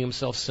Paul making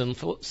himself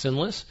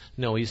sinless?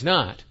 No, he's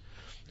not.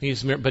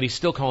 But he's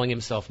still calling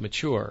himself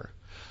mature.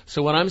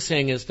 So what I'm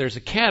saying is there's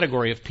a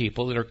category of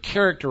people that are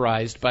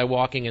characterized by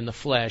walking in the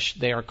flesh.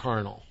 They are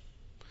carnal.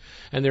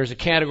 And there's a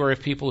category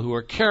of people who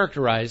are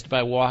characterized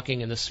by walking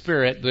in the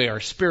Spirit. They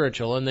are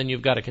spiritual, and then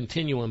you've got a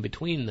continuum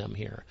between them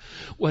here.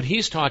 What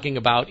he's talking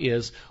about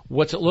is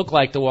what's it look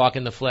like to walk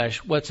in the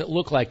flesh? What's it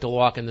look like to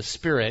walk in the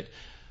Spirit?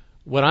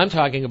 What I'm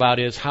talking about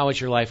is how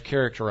is your life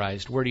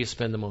characterized? Where do you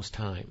spend the most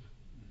time?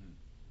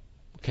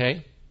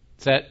 Okay?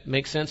 Does that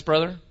make sense,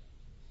 brother?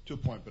 To a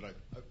point, but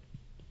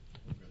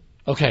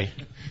Okay.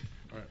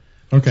 All right.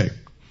 Okay.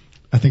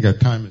 I think our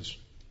time is...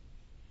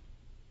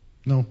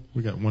 No,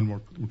 we got one more.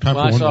 Time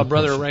well, for I saw a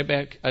brother question. right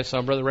back. I saw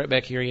a brother right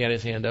back here. He had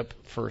his hand up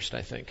first,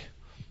 I think.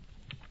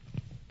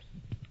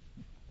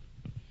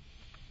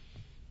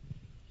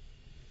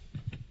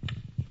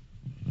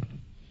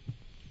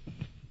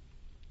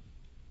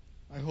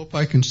 I hope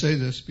I can say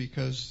this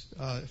because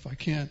if I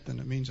can't, then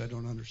it means I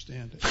don't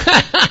understand it.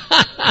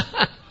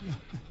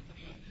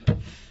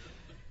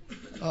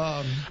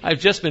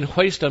 I've just been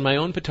hoisted on my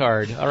own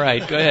petard. All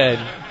right, go ahead.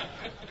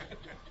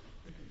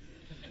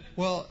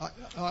 Well,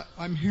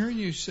 I'm hearing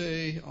you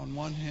say on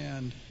one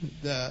hand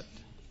that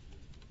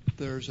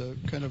there's a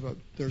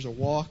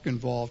walk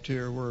involved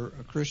here where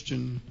a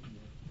Christian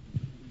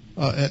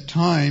at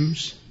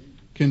times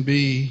can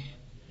be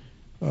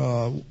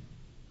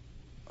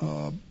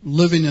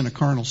living in a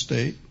carnal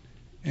state,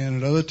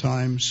 and at other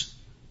times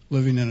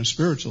living in a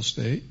spiritual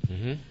state.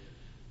 Mm-hmm.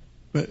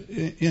 But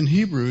in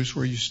Hebrews,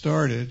 where you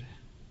started,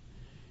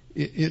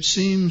 it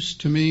seems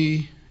to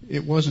me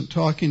it wasn't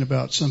talking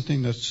about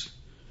something that's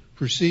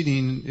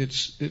preceding. It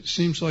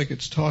seems like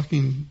it's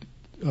talking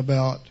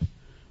about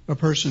a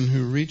person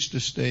who reached a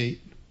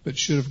state but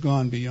should have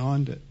gone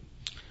beyond it.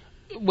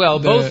 Well,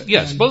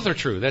 both are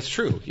true. That's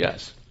true.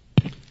 Yes.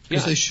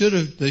 Because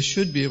they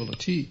should be able to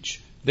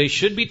teach. They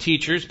should be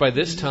teachers by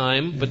this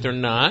time, but they're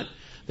not.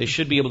 They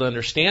should be able to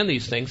understand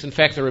these things. In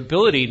fact, their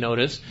ability,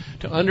 notice,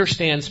 to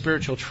understand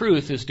spiritual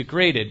truth is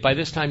degraded. By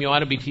this time, you ought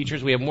to be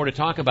teachers. We have more to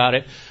talk about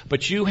it.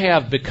 But you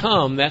have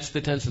become, that's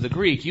the tense of the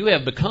Greek, you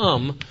have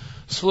become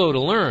slow to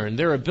learn.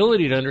 Their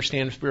ability to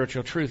understand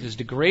spiritual truth is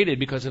degraded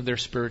because of their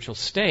spiritual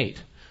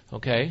state.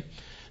 Okay?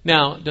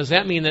 Now, does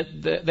that mean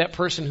that that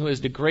person who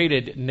is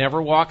degraded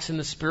never walks in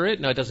the Spirit?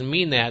 No, it doesn't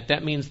mean that.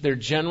 That means their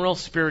general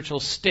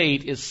spiritual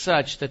state is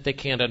such that they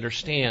can't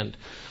understand.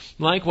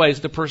 Likewise,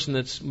 the person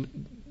that's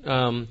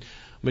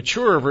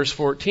mature, verse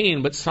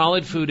 14, but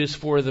solid food is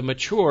for the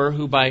mature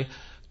who by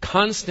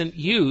constant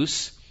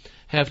use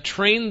have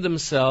trained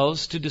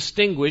themselves to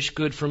distinguish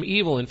good from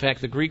evil. In fact,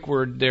 the Greek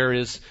word there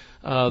is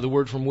the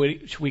word from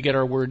which we get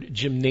our word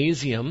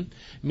gymnasium.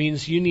 It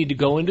means you need to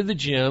go into the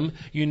gym,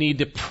 you need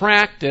to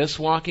practice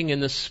walking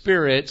in the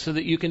Spirit so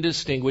that you can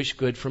distinguish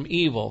good from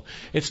evil.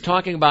 It's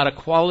talking about a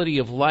quality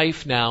of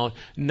life now,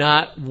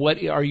 not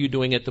what are you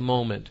doing at the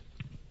moment.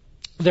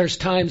 There's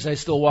times I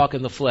still walk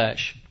in the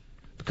flesh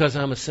because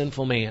I'm a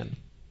sinful man.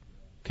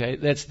 Okay,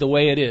 that's the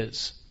way it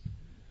is.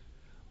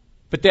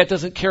 But that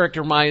doesn't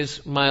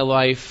characterize my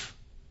life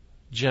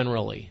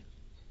generally.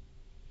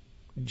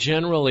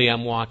 Generally,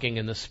 I'm walking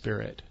in the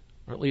Spirit,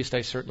 or at least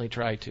I certainly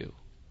try to.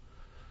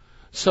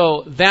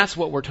 So that's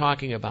what we're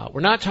talking about. We're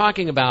not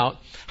talking about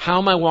how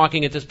am I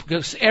walking at this,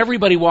 because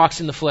everybody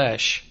walks in the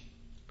flesh.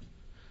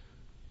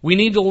 We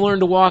need to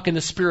learn to walk in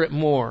the Spirit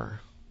more.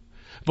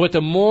 But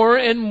the more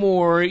and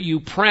more you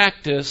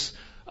practice,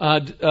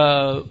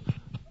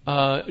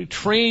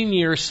 train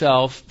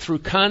yourself through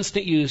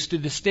constant use to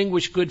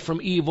distinguish good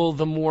from evil,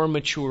 the more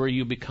mature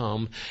you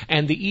become.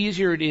 And the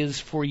easier it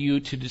is for you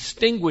to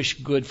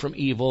distinguish good from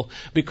evil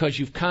because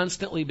you've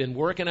constantly been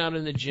working out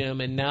in the gym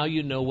and now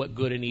you know what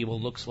good and evil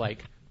looks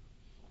like.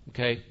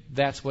 Okay?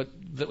 That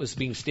was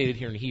being stated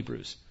here in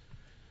Hebrews.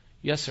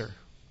 Yes, sir.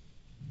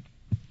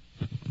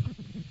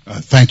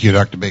 Thank you,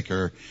 Dr.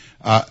 Baker.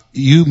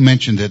 You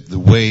mentioned that the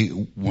way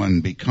one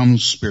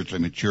becomes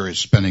spiritually mature is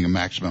spending a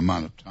maximum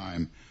amount of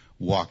time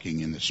walking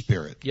in the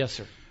Spirit. Yes,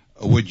 sir.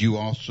 Would you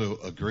also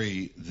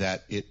agree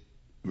that it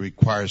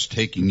requires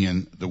taking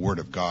in the Word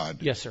of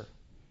God? Yes, sir.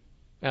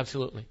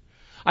 Absolutely.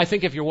 I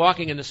think if you're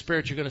walking in the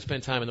Spirit, you're going to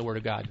spend time in the Word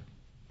of God.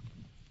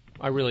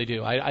 I really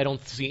do. I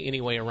don't see any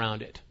way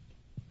around it.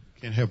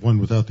 Can't have one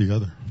without the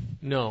other.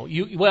 No.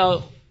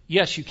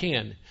 Yes, you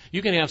can.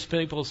 You can have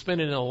people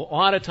spending a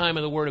lot of time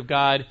in the Word of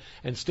God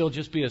and still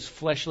just be as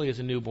fleshly as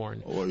a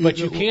newborn. But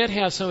you can't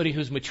have somebody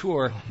who's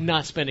mature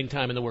not spending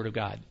time in the Word of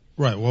God.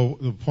 Right. Well,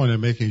 the point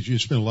I'm making is you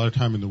spend a lot of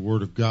time in the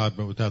Word of God,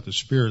 but without the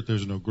Spirit,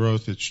 there's no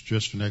growth. It's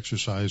just an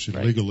exercise in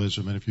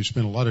legalism. And if you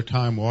spend a lot of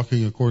time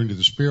walking according to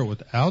the Spirit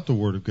without the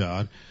Word of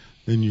God,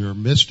 then you're a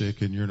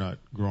mystic and you're not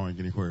growing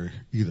anywhere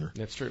either.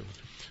 That's true.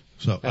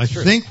 So I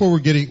think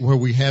where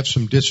we have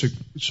some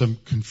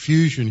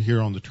confusion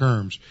here on the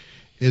terms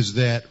is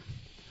that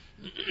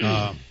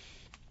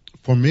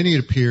for many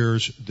it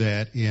appears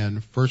that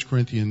in 1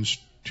 Corinthians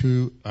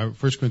 2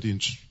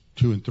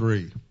 and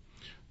 3,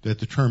 that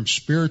the term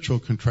spiritual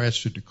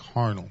contrasted to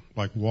carnal,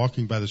 like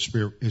walking by the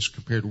Spirit, is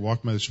compared to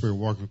walking by the Spirit,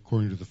 walking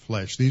according to the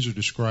flesh. These are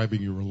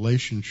describing your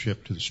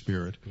relationship to the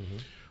Spirit,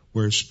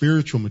 whereas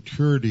spiritual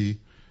maturity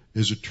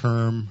is a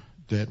term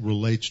that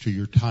relates to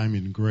your time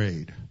in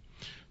grade.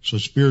 So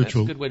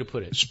spiritual, that's a good way to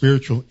put it.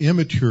 Spiritual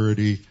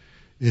immaturity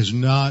is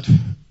not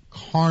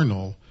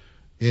carnal.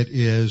 It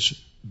is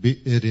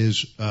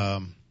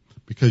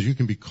because you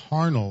can be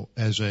carnal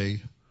as a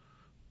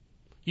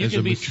You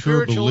can be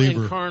spiritual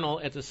and carnal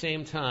at the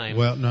same time.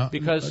 Well, no,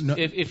 because no,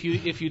 if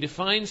you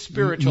define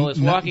spiritual as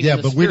walking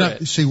in the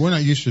Spirit, we're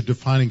not used to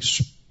defining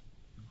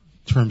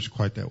terms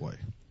quite that way.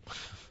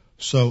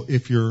 So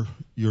if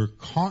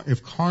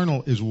if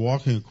carnal is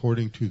walking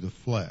according to the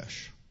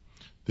flesh,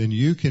 then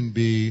you can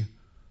be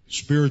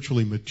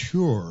spiritually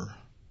mature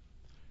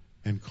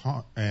and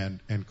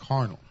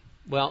carnal.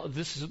 Well,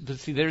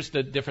 there's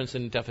the difference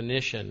in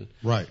definition.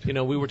 Right.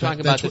 We were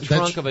talking about the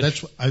trunk of a...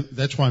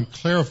 That's why I'm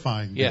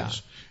clarifying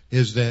this,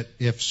 is that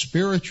if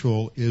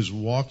spiritual is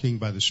walking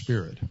by the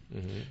Spirit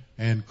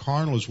and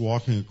carnal is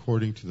walking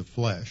according to the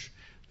flesh,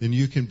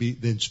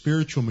 then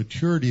spiritual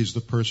maturity is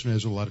the person who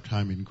has a lot of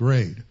time in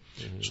grade.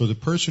 So the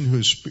person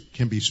who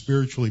can be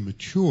spiritually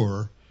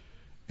mature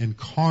and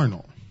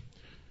carnal,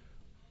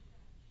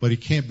 but he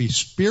can't be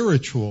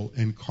spiritual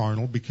and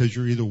carnal because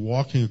you're either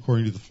walking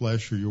according to the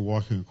flesh or you're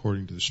walking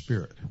according to the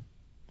Spirit.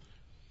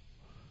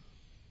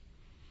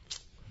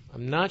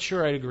 I'm not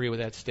sure I'd agree with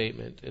that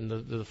statement. And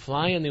the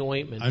fly in the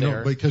ointment I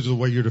know because of the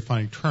way you're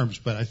defining terms,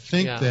 but I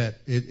think that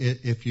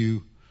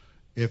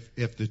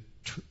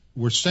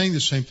we're saying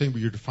the same thing,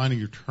 but you're defining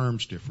your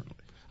terms differently.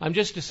 I'm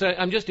just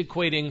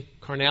equating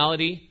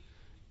carnality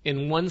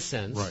in one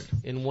sense, right,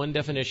 in one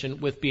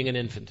definition, with being an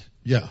infant.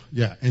 Yeah.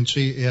 And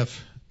see,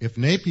 if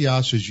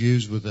nepios is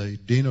used with a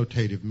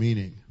denotative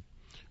meaning,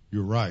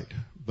 you're right.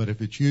 But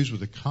if it's used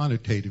with a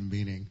connotative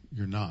meaning,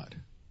 you're not.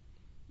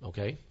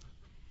 Okay.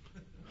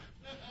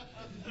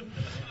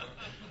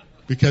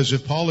 Because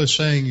if Paul is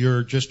saying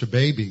you're just a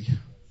baby,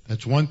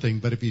 that's one thing.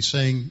 But if he's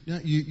saying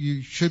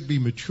you should be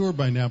mature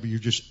by now, but you're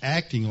just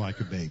acting like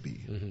a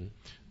baby,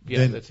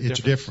 then it's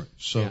different.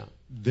 So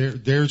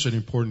there's an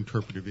important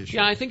interpretive issue.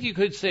 Yeah, I think you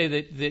could say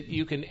that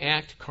you can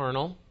act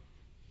carnal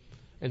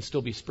and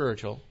still be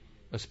spiritual,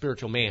 a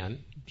spiritual man.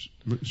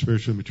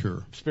 Spiritually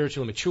mature.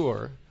 Spiritually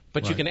mature,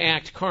 but you can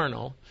act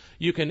carnal.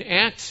 You can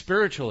act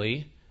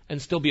spiritually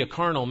and still be a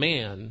carnal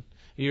man.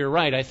 You're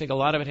right. I think a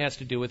lot of it has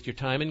to do with your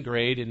time and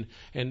grade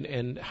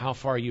and how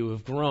far you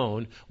have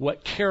grown.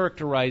 What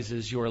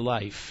characterizes your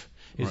life?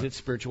 Is it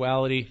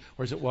spirituality,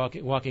 or is it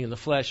walking in the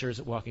flesh, or is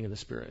it walking in the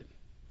spirit?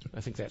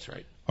 I think that's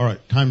right. All right.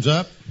 Time's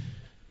up.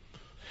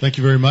 Thank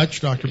you very much,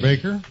 Dr.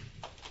 Baker.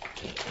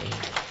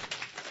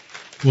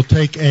 We'll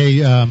take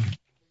a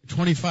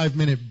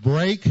 25-minute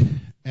break,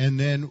 and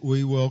then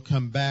we will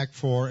come back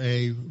for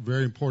a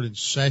very important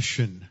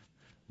session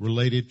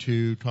related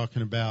to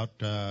talking about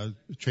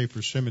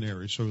Chafer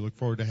Seminary. So we look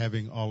forward to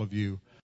having all of you